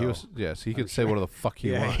dynasties. Yeah, he so was. Yes, he could I'm say sure. whatever the fuck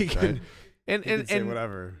he Yeah, wants. he right? could- And he could say and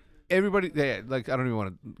whatever. everybody, yeah, like I don't even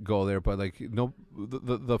want to go there, but like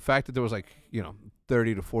the fact that there was like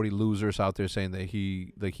 30 to 40 losers out there saying that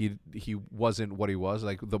he wasn't what he was,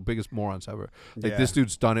 like the biggest morons ever. Like Yeah. this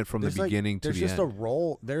dude's done it from There's the beginning to there's the just end. a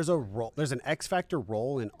role. There's a role. There's an X factor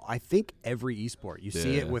role in I think every esport. You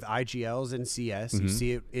see it Yeah. with IGLs in CS. You Mhm.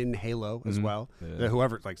 see it in Halo as Mhm. well. Yeah.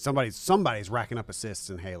 Whoever like somebody's racking up assists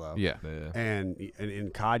in Halo. Yeah, Yeah. And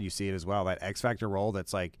in COD you see it as well. That X factor role.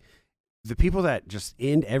 That's like the people that just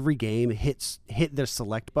end every game hit their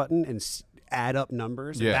select button and add up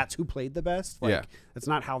numbers. And Yeah. that's who played the best. Like Yeah. that's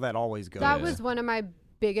not how that always goes. That Yeah. was one of my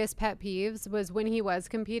biggest pet peeves was when he was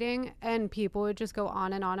competing and people would just go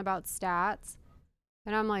on and on about stats.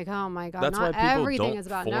 And I'm like, oh my God, That's not why people everything don't is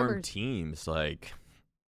about form numbers. teams like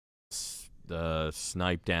the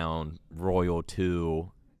Snipe Down Royal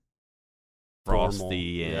 2, Formal. Frosty,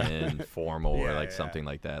 Yeah. and Formal, or Yeah, like yeah. something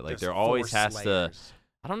like that. Like There's there 4 always has to. slayers.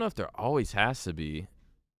 I don't know if there always has to be.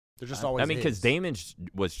 There just always I mean, because is. Damon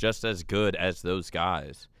was just as good as those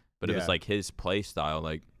guys, but it was Yeah. like his play style.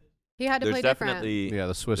 Like He had to there's play different. definitely yeah,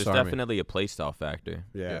 the Swiss there's Army. definitely a play style factor.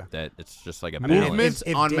 Yeah. That it's just like a I mean, balance. Movements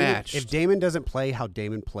unmatched. If Damon doesn't play how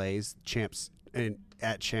Damon plays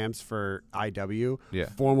at champs for IW, Yeah.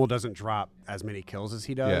 Formal doesn't drop as many kills as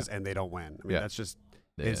he does, and they don't win. I mean, Yeah. that's just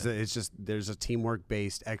Yeah. it's just there's a teamwork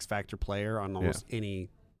based X factor player on almost any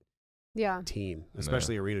Yeah. team,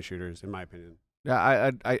 especially arena shooters, in my opinion. Yeah,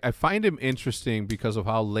 I find him interesting because of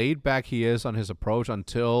how laid back he is on his approach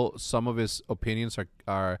until some of his opinions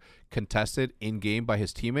are contested in game by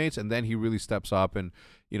his teammates, and then he really steps up and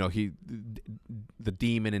the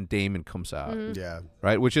demon in Damon comes out, Mhm. Yeah,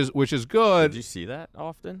 right? Which is good. Did you see that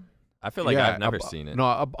often? I feel like Yeah, I've never seen it.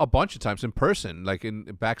 No, a bunch of times in person, like in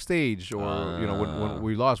backstage, or when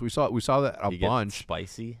we lost, we saw that a You get bunch.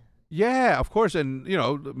 spicy. Yeah, of course, and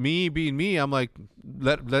me being me, I'm like,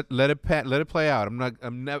 let it play out.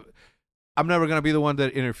 I'm never gonna be the one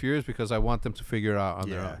that interferes because I want them to figure it out on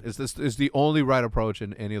their Yeah. own. It's the only right approach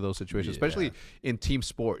in any of those situations, Yeah. especially in team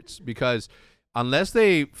sports, because unless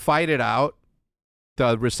they fight it out,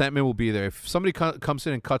 the resentment will be there. If somebody comes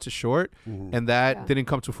in and cuts it short, Mhm. and that Yeah. didn't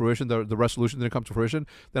come to fruition, the resolution didn't come to fruition,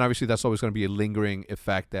 then obviously that's always going to be a lingering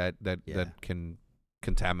effect that Yeah. can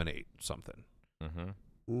contaminate something. Mm-hmm.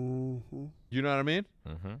 Mhm. You know what I mean?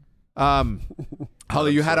 Mm-hmm.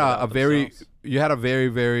 Holly, you had Sort it out themselves. very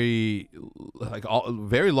very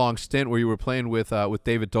long stint where you were playing with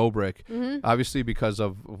David Dobrik. Mm-hmm. Obviously, because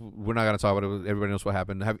of we're not going to talk about it. Everybody knows what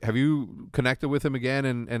happened. Have you connected with him again?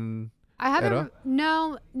 And I haven't. Edda?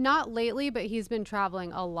 No, not lately. But he's been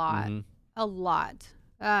traveling a lot, Mhm. a lot.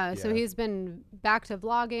 So he's been back to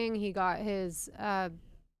vlogging. He got his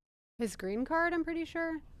green card. I'm pretty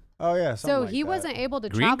sure. Oh yeah. So like he that. wasn't able to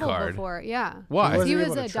Green travel card? before. Yeah. Why? He wasn't He was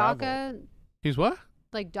able to a travel. DACA, he's what?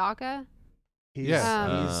 like DACA. He's,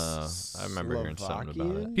 Yeah. he's I remember hearing something about it.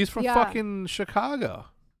 Slovakian? He's from Yeah. fucking Chicago.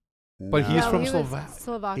 But he's No, from he was Slovak.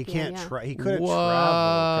 Slovakia. He can't. Yeah. He couldn't travel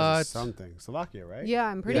What? because of something. Slovakia, right? Yeah,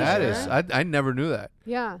 I'm pretty That sure. is. I never knew that.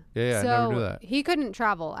 Yeah. Yeah, so I never knew that. he couldn't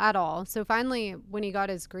travel at all. So finally, when he got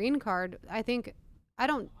his green card, I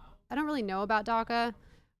don't really know about DACA.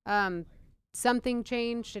 Something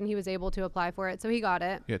changed, and he was able to apply for it, so he got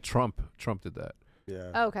it. Yeah, Trump did that.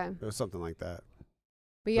 Yeah. Okay. It was something like that.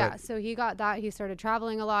 But yeah, But- so he got that. He started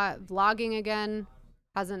traveling a lot, vlogging again.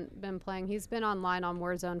 Hasn't been playing. He's been online on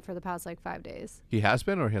Warzone for the past like 5 days. He has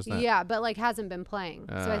been or he has not? Yeah, but like hasn't been playing.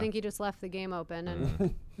 So I Ah. think he just left the game open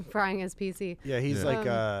and frying his PC. Yeah, he's Yeah.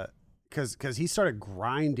 like because he started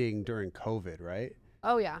grinding during COVID, right?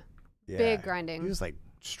 Oh yeah, Yeah. big grinding. He was like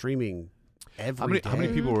streaming How every many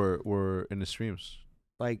day. people were in the streams?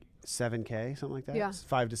 Like 7K, something like that. Yeah.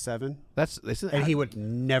 5 to 7. And He would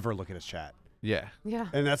never look at his chat. yeah. Yeah.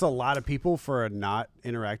 And that's a lot of people for a not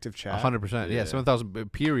interactive chat. 100%. Yeah, Yeah.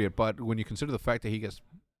 7,000 period. But when you consider the fact that he gets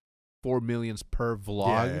 4 millions per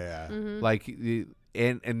vlog, Yeah. Mhm. like,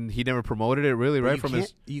 and he never promoted it really, But right? you From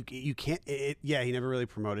can't, his you can't. Yeah, he never really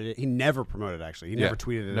promoted it. He never promoted it, actually. He Yeah. never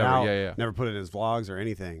tweeted it Never, out. yeah. Never put it in his vlogs or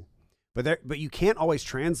anything. But you can't always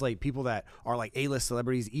translate people that are like A-list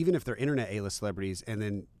celebrities, even if they're internet A-list celebrities, and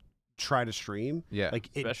then try to stream. Yeah. Like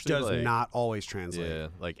it Especially, does like- not always translate. Yeah,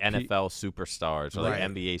 like NFL superstars or like Right.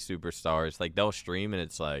 NBA superstars. Like they'll stream and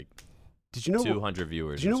it's like Did you know? 200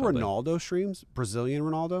 viewers. Did you know or something. Ronaldo streams? Brazilian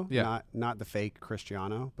Ronaldo? Yeah. Not the fake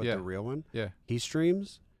Cristiano, but Yeah. the real one. Yeah. He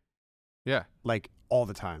streams Yeah. like all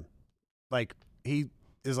the time. Like he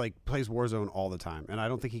is like plays Warzone all the time, and I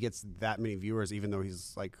don't think he gets that many viewers, even though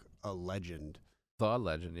he's like a legend. The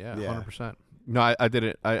legend. Yeah. Yeah. 100%. No, I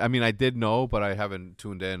didn't. I mean, I did know, but I haven't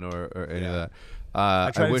tuned in or any of Yeah. that.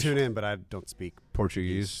 I try to wish tune in, but I don't speak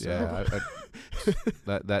Portuguese. so- Yeah.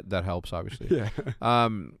 that helps, obviously. Yeah.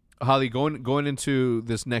 Holly, going into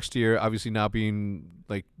this next year, obviously now being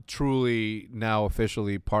like truly now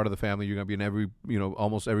officially part of the family, you're gonna be in every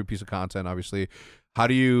almost every piece of content. Obviously, how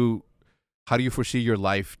do you foresee your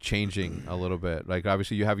life changing a little bit? Like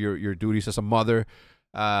obviously you have your duties as a mother.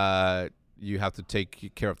 You have to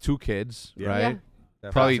take care of 2 kids, Yeah. right? Yeah.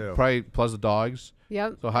 Probably plus the dogs.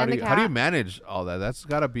 Yep. So how And do the you cat. manage all that? That's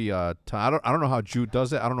got to be a ton. I don't know how Jude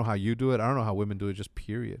does it. I don't know how you do it. I don't know how women do it. Just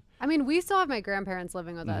period. I mean, we still have my grandparents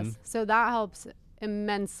living with us, Mhm. so that helps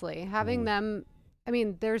immensely. Having them, I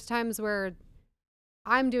mean, there's times where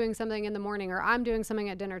I'm doing something in the morning or I'm doing something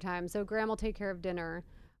at dinner time, so Graham will take care of dinner,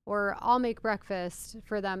 or I'll make breakfast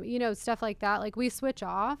for them, stuff like that. Like we switch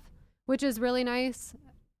off, which is really nice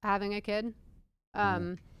having a kid.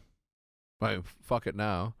 Right, fuck it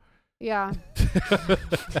now. Yeah.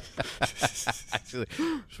 Actually,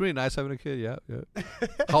 it's really nice having a kid. Yeah.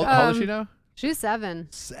 How old is she now? She's 7.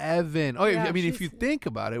 7. Oh, yeah. Yeah, I mean, if she's- you think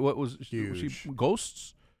about it, what was she? Huge.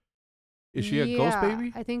 Ghosts? Is she a ghost Yeah,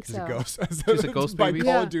 baby? I think She's so. a ghost. She's a ghost By baby?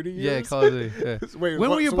 Call Yeah. of Duty Yeah, years? Call of Duty. Yeah. Wait, When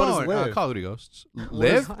were you so what does born? Liv? Call of Duty Ghosts. What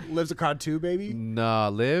Liv? is- Liv's a COD 2 baby? Nah,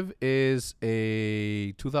 Liv is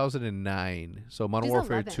a 2009. So Modern She's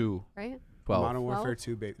Warfare 11, 2. Right? 12. Modern Warfare 12?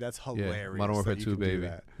 2 baby. That's Yeah, hilarious. Modern Warfare that you 2 can do baby.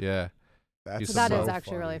 that. Yeah. That's So that so is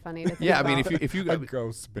actually really funny to think Yeah, I mean, about. if you a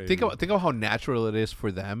ghost baby. think about how natural it is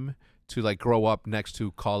for them to like grow up next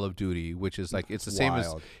to Call of Duty, which is like it's the same as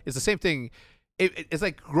Wild. it's the same thing. It's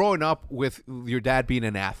like growing up with your dad being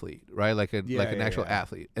an athlete, right? Like an Yeah, actual yeah.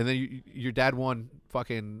 athlete, and then your dad won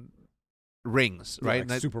fucking rings, Yeah, right? like And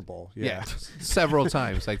that- Super Bowl. yeah, several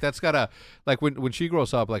times. Like that's gotta like when she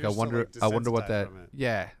grows up, like You're I so, wonder like, what desensitized that from it.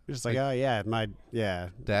 yeah You're just like, oh yeah,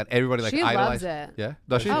 that everybody like she idolizes. loves it. Yeah,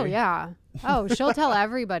 does she? Oh yeah. Oh, she'll tell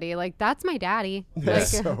everybody like that's my daddy.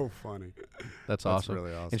 That's Like, so funny. That's That's awesome.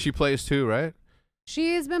 really awesome. And she plays too, right?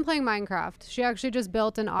 she's been playing Minecraft. She actually just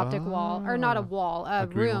built an optic wall, or not a wall, a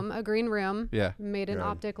green room. Yeah. Made an Good.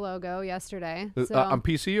 optic logo yesterday. So On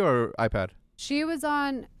PC or iPad? she was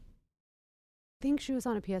on. I think she was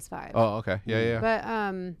on a PS5. Oh, okay. Yeah. But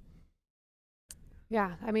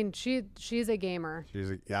yeah. I mean, she's a gamer. I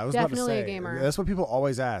was Definitely a about to say, gamer. That's what people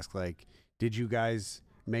always ask. Like, did you guys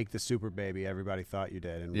make the super baby everybody thought you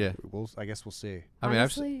did? And Yeah. I guess we'll see. I mean,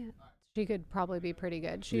 Honestly, she could probably be pretty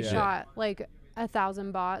good. She Yeah. shot like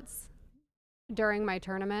 1,000 bots during my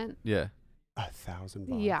tournament. Yeah. 1,000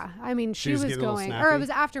 bots. Yeah, I mean, She she was was getting a little going, or snappy? it was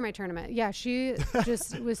after my tournament. Yeah, she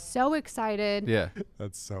just was so excited Yeah.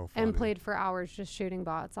 That's so funny. and played for hours just shooting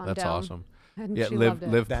bots on That's Dome. awesome. And Yeah, she loved it.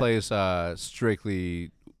 Liv That- plays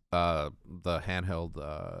strictly the handheld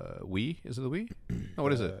Wii. Is it the Wii? No,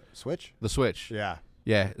 what is it? Switch? The Switch. Yeah.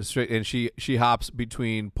 Yeah, straight, and she hops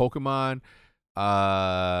between Pokemon,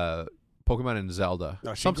 Pokemon and Zelda.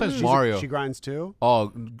 No, she Sometimes she's Mario. she grinds too?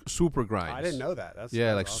 Super grinds. I didn't know that. That's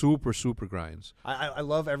Yeah, that's like awesome. super grinds. I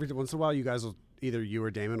love every once in a while you guys will either you or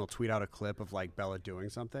Damon will tweet out a clip of like Bella doing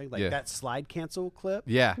something. Like Yeah. that slide cancel clip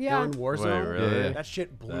Yeah. Yeah. during Warzone. Wait, really? Yeah. That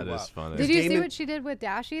shit blew That up. is funny. Did you see Damon- what she did with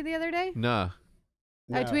Dashy the other day? Nah.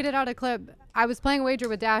 I No. tweeted out a clip. I was playing Wager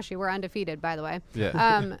with Dashy. We're undefeated, by the way.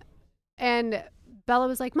 Yeah. And Bella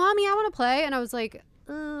was like, "Mommy, I want to play," and I was like,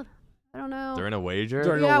 I don't know. They're in a wager.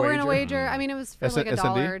 During- Yeah, a we're in a wager? wager. I mean, it was for S- like a S&D?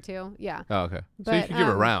 dollar or two. Yeah, Oh, okay. So you But, can give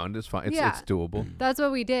it a um, round. It's fine. It's yeah. doable. that's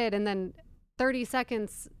what we did. And then 30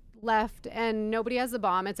 seconds left, and nobody has the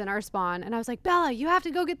bomb. It's in our spawn, and I was like, "Bella, you have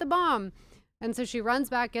to go get the bomb." And so she runs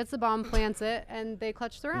back, gets the bomb, plants it, and they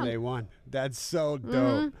clutch the And round. they won. That's so dope.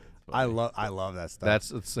 Mhm. I love that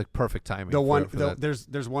stuff. It's like perfect timing. the one for that.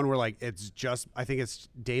 there's one where like it's just I think it's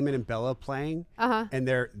Damon and Bella playing Uh-huh. and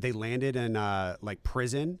they landed in like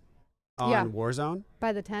prison on Yeah. Warzone.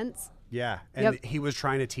 By the tents. Yeah, and Yep. he was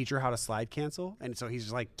trying to teach her how to slide cancel, and so he's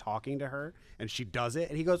just like talking to her, and she does it,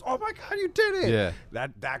 and he goes, "Oh my god, you did it!" Yeah.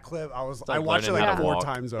 that clip, I like watched it learning like how to 4 walk.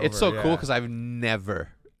 times over. It's so cool yeah. because I've never,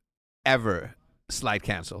 ever slide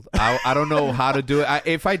canceled. I don't know how to do it.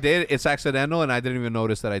 If I did, it's accidental, and I didn't even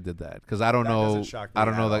notice that I did that because I don't That know. doesn't shock me I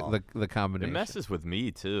don't know at all. the It combination. messes with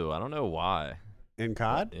me too. I don't know why. in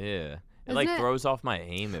COD. Yeah, it Isn't like it- throws off my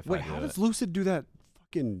aim if Wait, I do how it. does Lucid do that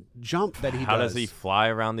fucking jump that he How does? does he fly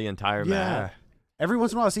around the entire Yeah. map? Every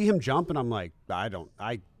once in a while, I see him jump, and I'm like, I didn't.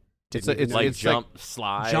 It's even it's know. Like it's jump,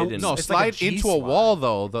 slide, jump- and No, It's like a slide into a G-slide. wall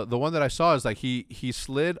though. The one that I saw is like he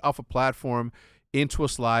slid off a platform into a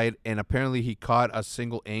slide, and apparently he caught a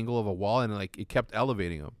single angle of a wall, and like it kept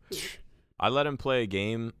elevating him. I let him play a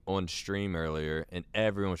game on stream earlier, and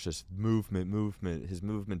everyone was just movement. His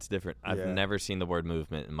movement's different. I've Yeah. never seen the word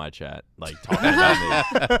movement in my chat, like talking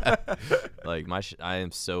about me. Like I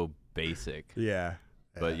am so basic. Yeah.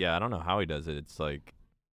 But yeah, I don't know how he does it. It's like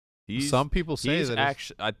he's Some people say he's that it's-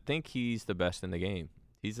 actually. I think he's the best in the game.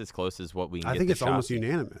 He's as close as what we can I get think to it's almost Shotzi.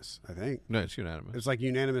 unanimous. I think no, it's unanimous. it's like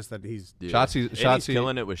unanimous that he's. Yeah. Shotzi- And he's Shotzi-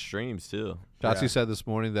 killing it with streams too. Shotzi Yeah. said this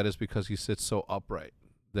morning that it's because he sits so upright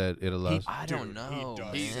that it allows. I Dude, don't he know.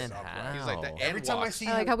 does man, sit upright. He's like that how? Every time I see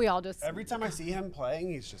I like him, how we all just. every time I see him playing,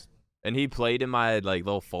 he's just. And he played in my like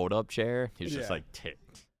little fold up chair. He's just Yeah. like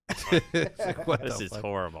ticked. It's like, what This the is fuck?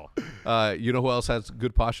 horrible. You know who else has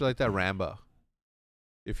good posture like that? Rambo.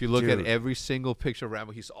 If you look at Dude. every single picture of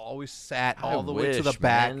Rambo, he's always sat I all the way to the wish,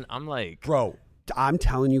 back. man. I'm like, Bro, I'm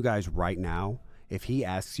telling you guys right now, if he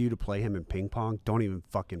asks you to play him in ping pong, don't even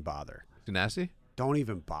fucking bother. Is nasty? Don't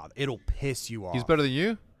even bother. It'll piss you off. He's better than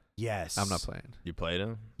you? Yes. I'm not playing. you played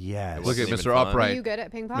him. Yes. It Look at wasn't Mr. even fun. Are Upright. you good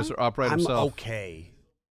at ping pong? Mr. Upright I'm himself. okay.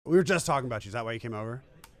 We were just talking about you. Is that why you came over?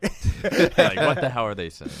 Like, what the hell are they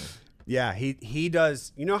saying? Yeah, he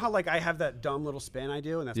does. You know how like I have that dumb little spin I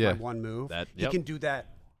do, and that's Yeah. my one move. That- He yep. can do that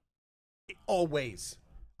always.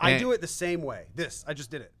 I And- do it the same way. I just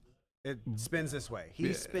did it. It spins this way. He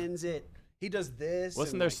Yeah. spins it. He does this.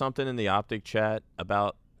 Wasn't and, there like, something in the OpTic chat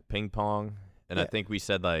about ping pong? And I Yeah. think we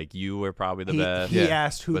said like you were probably the he, best. He Yeah.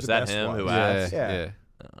 asked who Was the that best him was. who Yeah, asked? yeah. Yeah.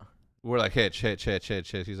 Oh. We're like, hitch. He's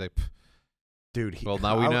like, "Pff, Dude. well,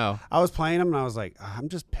 now we know. I was playing him, and I was like, I'm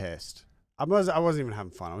just pissed. I wasn't even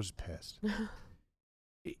having fun. I was just pissed.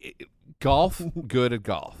 Golf, good at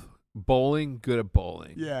golf. Bowling, good at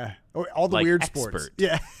bowling. Yeah. All the Like weird expert. sports.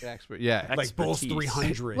 Yeah. Expert. Yeah. Like Bulls Expertise.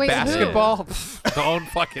 300. Wait, who? Basketball, don't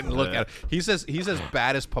fucking look Yeah. at it. He's as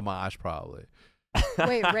bad as Pamaj probably.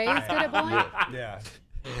 Wait, Ray's good at bowling? Yeah.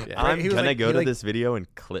 Yeah. I'm He was gonna like- go he to like- this video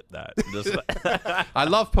and clip that. Just like- I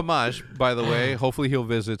love Pamaj, by the way. Hopefully he'll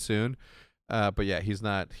visit soon. But yeah, he's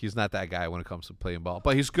not that guy when it comes to playing ball.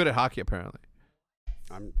 But he's good at hockey apparently.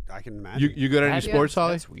 I can imagine. You good at any That's- sports,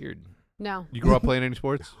 Holly? That's weird. No. You grew up playing any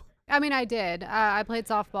sports? I mean, I did. I played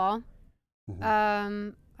softball.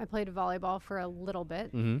 Mhm. I played volleyball for a little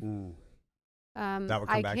bit. Mm-hmm. Mm. That would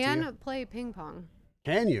come I back to can you? play ping pong.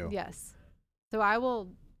 Can you? Yes. So I will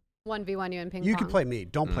 1v1 you in ping You pong. can play me.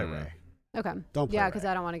 Don't play Mm. Ray. Okay. Don't play Yeah, Ray. because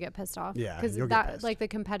I don't want to get pissed off. Yeah, Because you'll get that pissed. like the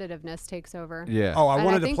competitiveness takes over. Yeah. Oh, I And I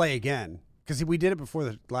wanted to think- play again because we did it before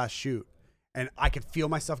the last shoot, and I could feel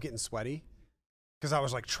myself getting sweaty because I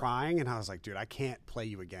was like trying, and I was like, dude, I can't play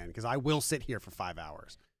you again because I will sit here for 5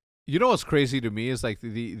 hours. You know what's crazy to me is like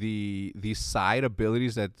the side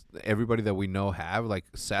abilities that everybody that we know have. Like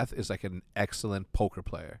Seth is like an excellent poker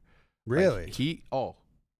player. Really? Like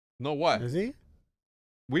no what? Is he?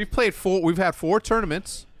 We've had 4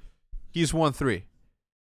 tournaments. He's won 3.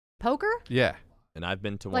 Poker? Yeah. And I've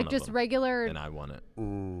been to one Like of just them, regular, and I won it.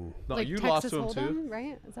 Mm. No, like you Texas lost to him Hold'em, too.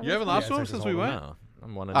 right? Is that You what haven't it's lost to called? him Texas since we Hold'em. went. No,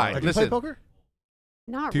 I'm one of All right, Have you listen. played poker?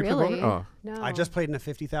 Not Do you play poker? really. Oh. No. I just played in a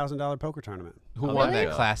 $50,000 poker tournament. Who Oh, won really?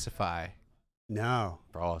 that classify? No,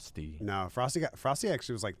 Frosty. no. Frosty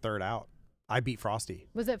actually was like third out. I beat Frosty.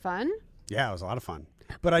 Was it fun? Yeah, it was a lot of fun.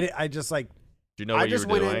 But I just like, Do you know I what you just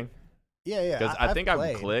were went in- doing? yeah. Because I I've think I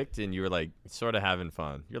played. clicked, and you were like sort of having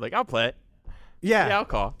fun. You're like, I'll play it. Yeah, Yeah, I'll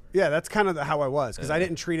call. yeah. That's kind of how I was because I Yeah.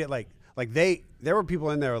 didn't treat it like there were people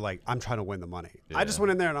in there like I'm trying to win the money. I just Yeah.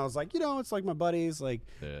 went in there and I was like, it's like my buddies like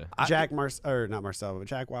Yeah. Jack not Marcel, but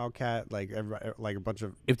Jack Wildcat, like everybody, like a bunch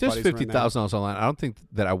of. If there's buddies from in there. $50,000 online, I don't think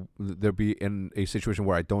that there'd be in a situation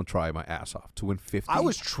where I don't try my ass off to win 50. I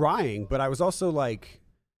was trying, but I was also like,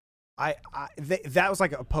 that was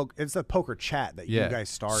like it's a poker chat that you guys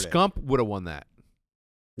started. Scump would have won that,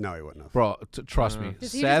 No, he wouldn't have. bro. Trust me.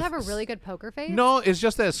 Does he Seth, just have a really good poker face? No, it's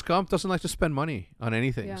just that Scump doesn't like to spend money on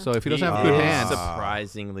anything. Yeah. So if he doesn't have He good is hands,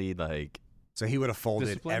 surprisingly like So he would have folded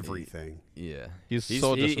Disciplined. everything. yeah. he's He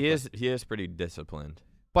disciplined. is pretty disciplined.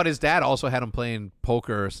 But his dad also had him playing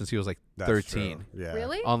poker since he was like That's 13. true. Yeah.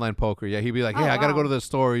 Really? Online poker. Yeah, he'd be like, Oh, "Hey, I gotta go wow. to the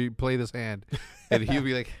store. You play this hand," and he'd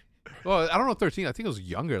be like, "Well, I don't know, 13. I think it was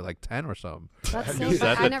younger, like 10 or something." That's so Is fun.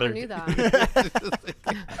 that I the never third- knew that.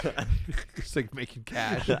 It's like making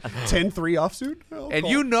cash. 10-3 offsuit. Oh, And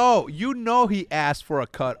cool. you know, he asked for a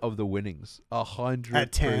cut of the winnings, 100%.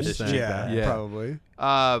 At 10, Yeah. yeah. probably.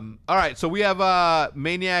 All right, so we have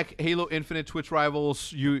Maniac, Halo Infinite, Twitch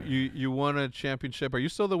Rivals. You won a championship. Are you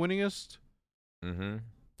still the winningest? Mm-hmm.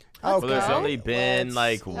 Let's Well, there's go. only been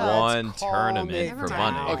like let's one calm tournament it for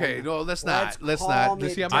down. money. Okay, no, let's Let's not. Let's calm not.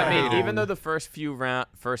 it See, I'm I not mean, hating. even though the first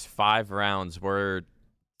 5 rounds were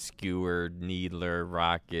skewered, needler,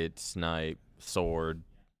 rocket, snipe, sword,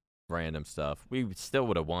 random stuff, we still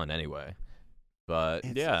would have won anyway. But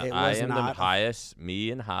It I was am the not a- highest.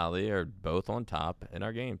 Me and Holly are both on top in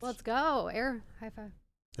our games. Let's go. Air high five.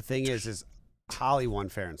 The thing is Holly won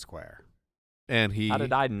fair and square and he. How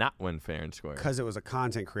did I not win fair and square? because it was a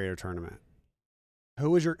content creator tournament.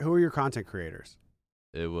 Who are your content creators?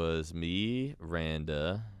 It was me,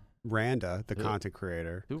 Randa. Randa, the Who? content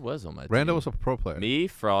creator. Who was on my team? Randa was a pro player. Me,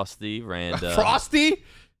 Frosty, Randa. Frosty?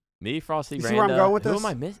 Me, Frosty, You see Randa. where I'm going with Who this? am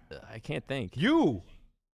I missing? I can't think. You.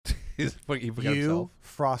 he forgot You, himself.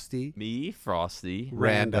 Frosty, Me, Frosty,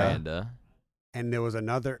 Randa. Randa. and there was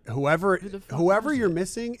another. Whoever Who the fuck whoever was you're it?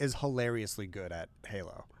 missing is hilariously good at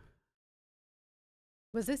Halo.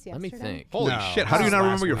 Was this yesterday? Let me think. Holy No, shit. How do you this not was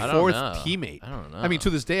remember your last I don't fourth know. teammate? I don't know. I mean, to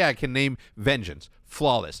this day, I can name Vengeance,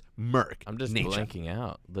 Flawless, Merc, I'm just Ninja. blanking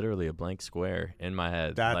out. Literally a blank square in my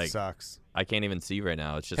head. That like, sucks. I can't even see right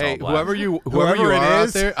now. It's just Hey, all black. whoever you Whoever it are out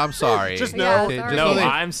is, there, I'm sorry. just Yeah, know- sorry. Just No, know they-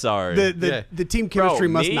 I'm sorry. The team Bro, chemistry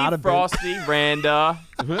must me, not have Frosty, Randa.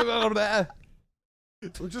 been.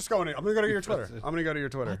 We're just going. I'm gonna go to your Twitter. I'm gonna go to your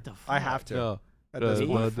Twitter. What the I fuck? have to. No. At this Me,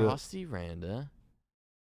 point. Frosty, Randa.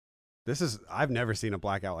 I've never seen a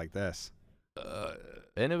blackout like this.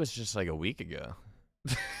 And it was just like a week ago.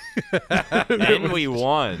 And we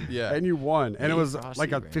won. Yeah. And you won. And it Me, was Frosty, like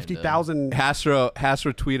a Randa. 50,000. Hasbro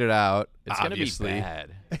tweeted out, It's obviously. going to be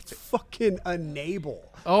bad. It's fucking enable.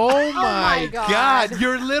 Oh my my God. God.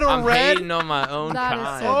 Your little I'm red. hating on my own That is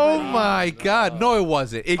kind. so Oh funny. my God. No, it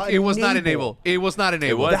wasn't. It was not Enable. enabled. It was not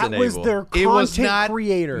enabled. was That was enable. their It was content not-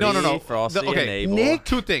 creator. No, no, no. Me, Frosty, Okay. Enable. Nick-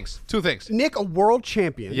 Two things. Nick, a world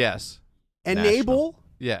champion. Yes. Enable,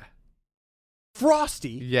 Yeah.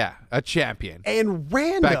 Frosty, Yeah. A champion. and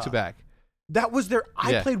Randa. Back to back. That was their.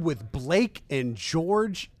 I Yeah. played with Blake and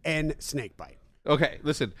George and Snakebite. Okay.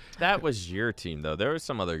 Listen. That was your team, though. There were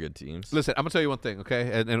some other good teams. Listen, I'm gonna tell you one thing, okay,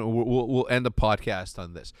 and we'll end the podcast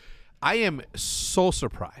on this. I am so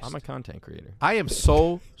surprised. I'm a content creator. I am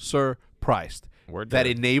so surprised We're that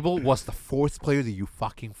dead. Enable was the fourth player that you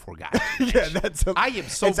fucking forgot. Yeah, that's. I am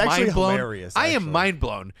so It's actually mind blown. hilarious, I am actually. mind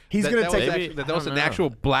blown. He's that gonna that take- was Maybe- actually, that I was don't an know. actual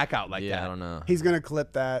blackout like yeah, that. I don't know. He's gonna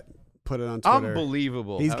clip that, put it on Twitter.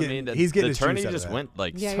 Unbelievable. He's I getting- mean, the, he's getting the his juice tourney out of just that. went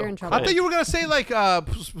like Yeah, so you're in trouble. I quick. thought you were gonna say like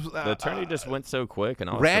The tourney just went so quick, and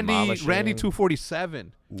I was Randy demolishing.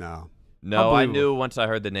 247. No. No, I Unbelievable. knew once I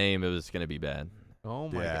heard the name it was gonna be bad. Oh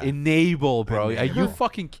my Yeah. god. Enable, bro. Are you Enable.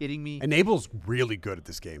 fucking kidding me? Enable's really good at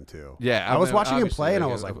this game too. Yeah, I was mean, watching him obviously, play and I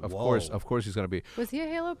was like, of whoa. course he's gonna be. Was he a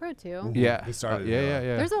Halo Pro too? Yeah, He started yeah, Halo.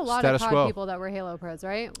 yeah. There's a lot Status of quo. COD people that were Halo Pros,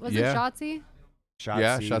 right? Was Yeah. it Shotzi?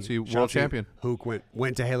 Yeah, Shotzi, world champion. Hook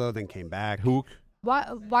went to Halo, then came back. Hook.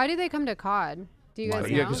 Why do they come to COD? Do you guys know?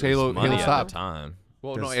 Yeah, because Halo Money at stopped. the time.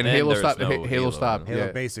 Well, no, Because and then Halo there's stopped. no Halo Halo stopped. Halo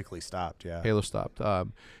Yeah, basically stopped. Yeah. Halo stopped.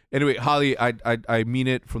 Anyway, Holly, I mean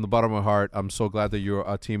it from the bottom of my heart. I'm so glad that you're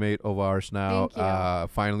a teammate of ours now. Thank you.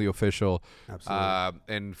 Finally official. Absolutely.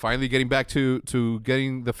 And finally getting back to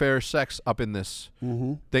getting the fair sex up in this.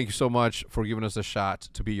 Mm-hmm. Thank you so much for giving us a shot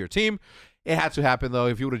to be your team. It had to happen though.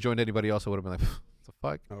 If you would have joined anybody else, I would have been like, what the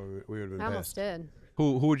fuck? Oh, we would have been I almost pissed. did.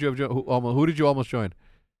 Who would you have joined? Who did you almost join?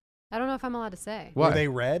 I don't know if I'm allowed to say. Why? Were they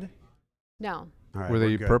red? No, All right, Were they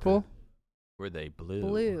we're good purple? then. Were they blue?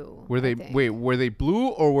 blue. Were they I think. were they blue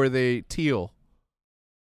or were they teal?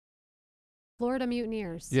 Florida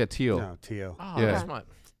Mutineers. Yeah, teal. No, teal. Oh, Yeah. that's my.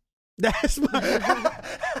 That's my.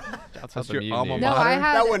 That's That's the your alma mutiny. No, mater? I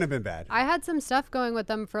had. that wouldn't have been bad. I had some stuff going with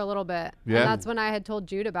them for a little bit. Yeah? And that's when I had told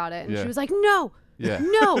Jude about it. And Yeah. she was like, no, Yeah.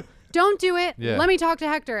 no, don't do it. Yeah. Let me talk to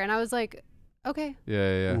Hector. And I was like, okay,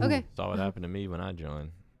 Yeah. Mhm. okay. Saw what happened to me when I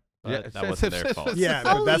joined. Yeah. But that wasn't their fault. Yeah,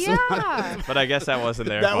 Oh, that's yeah. But I guess that wasn't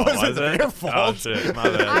their That fault, wasn't was it? their Oh, fault. shit. My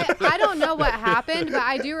bad. I don't know what happened, but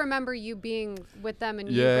I do remember you being with them and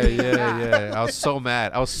you Yeah, bringing them back. yeah. I was so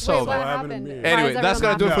mad. I was Wait, so what mad. What happened to happened? me? Why Anyway, is that's everyone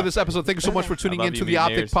going to do it for laughing? this episode. Thank you so much for tuning love in to you, the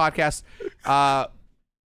OpTic Mutineers. podcast.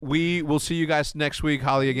 We will see you guys next week.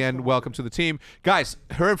 Holly, again, welcome to the team. Guys,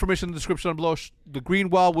 her information in the description below. The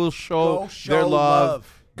green wall will show Go show their love.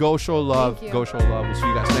 love. Go show love. Thank you. Go show love. We'll see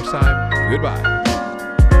you guys next time. Goodbye.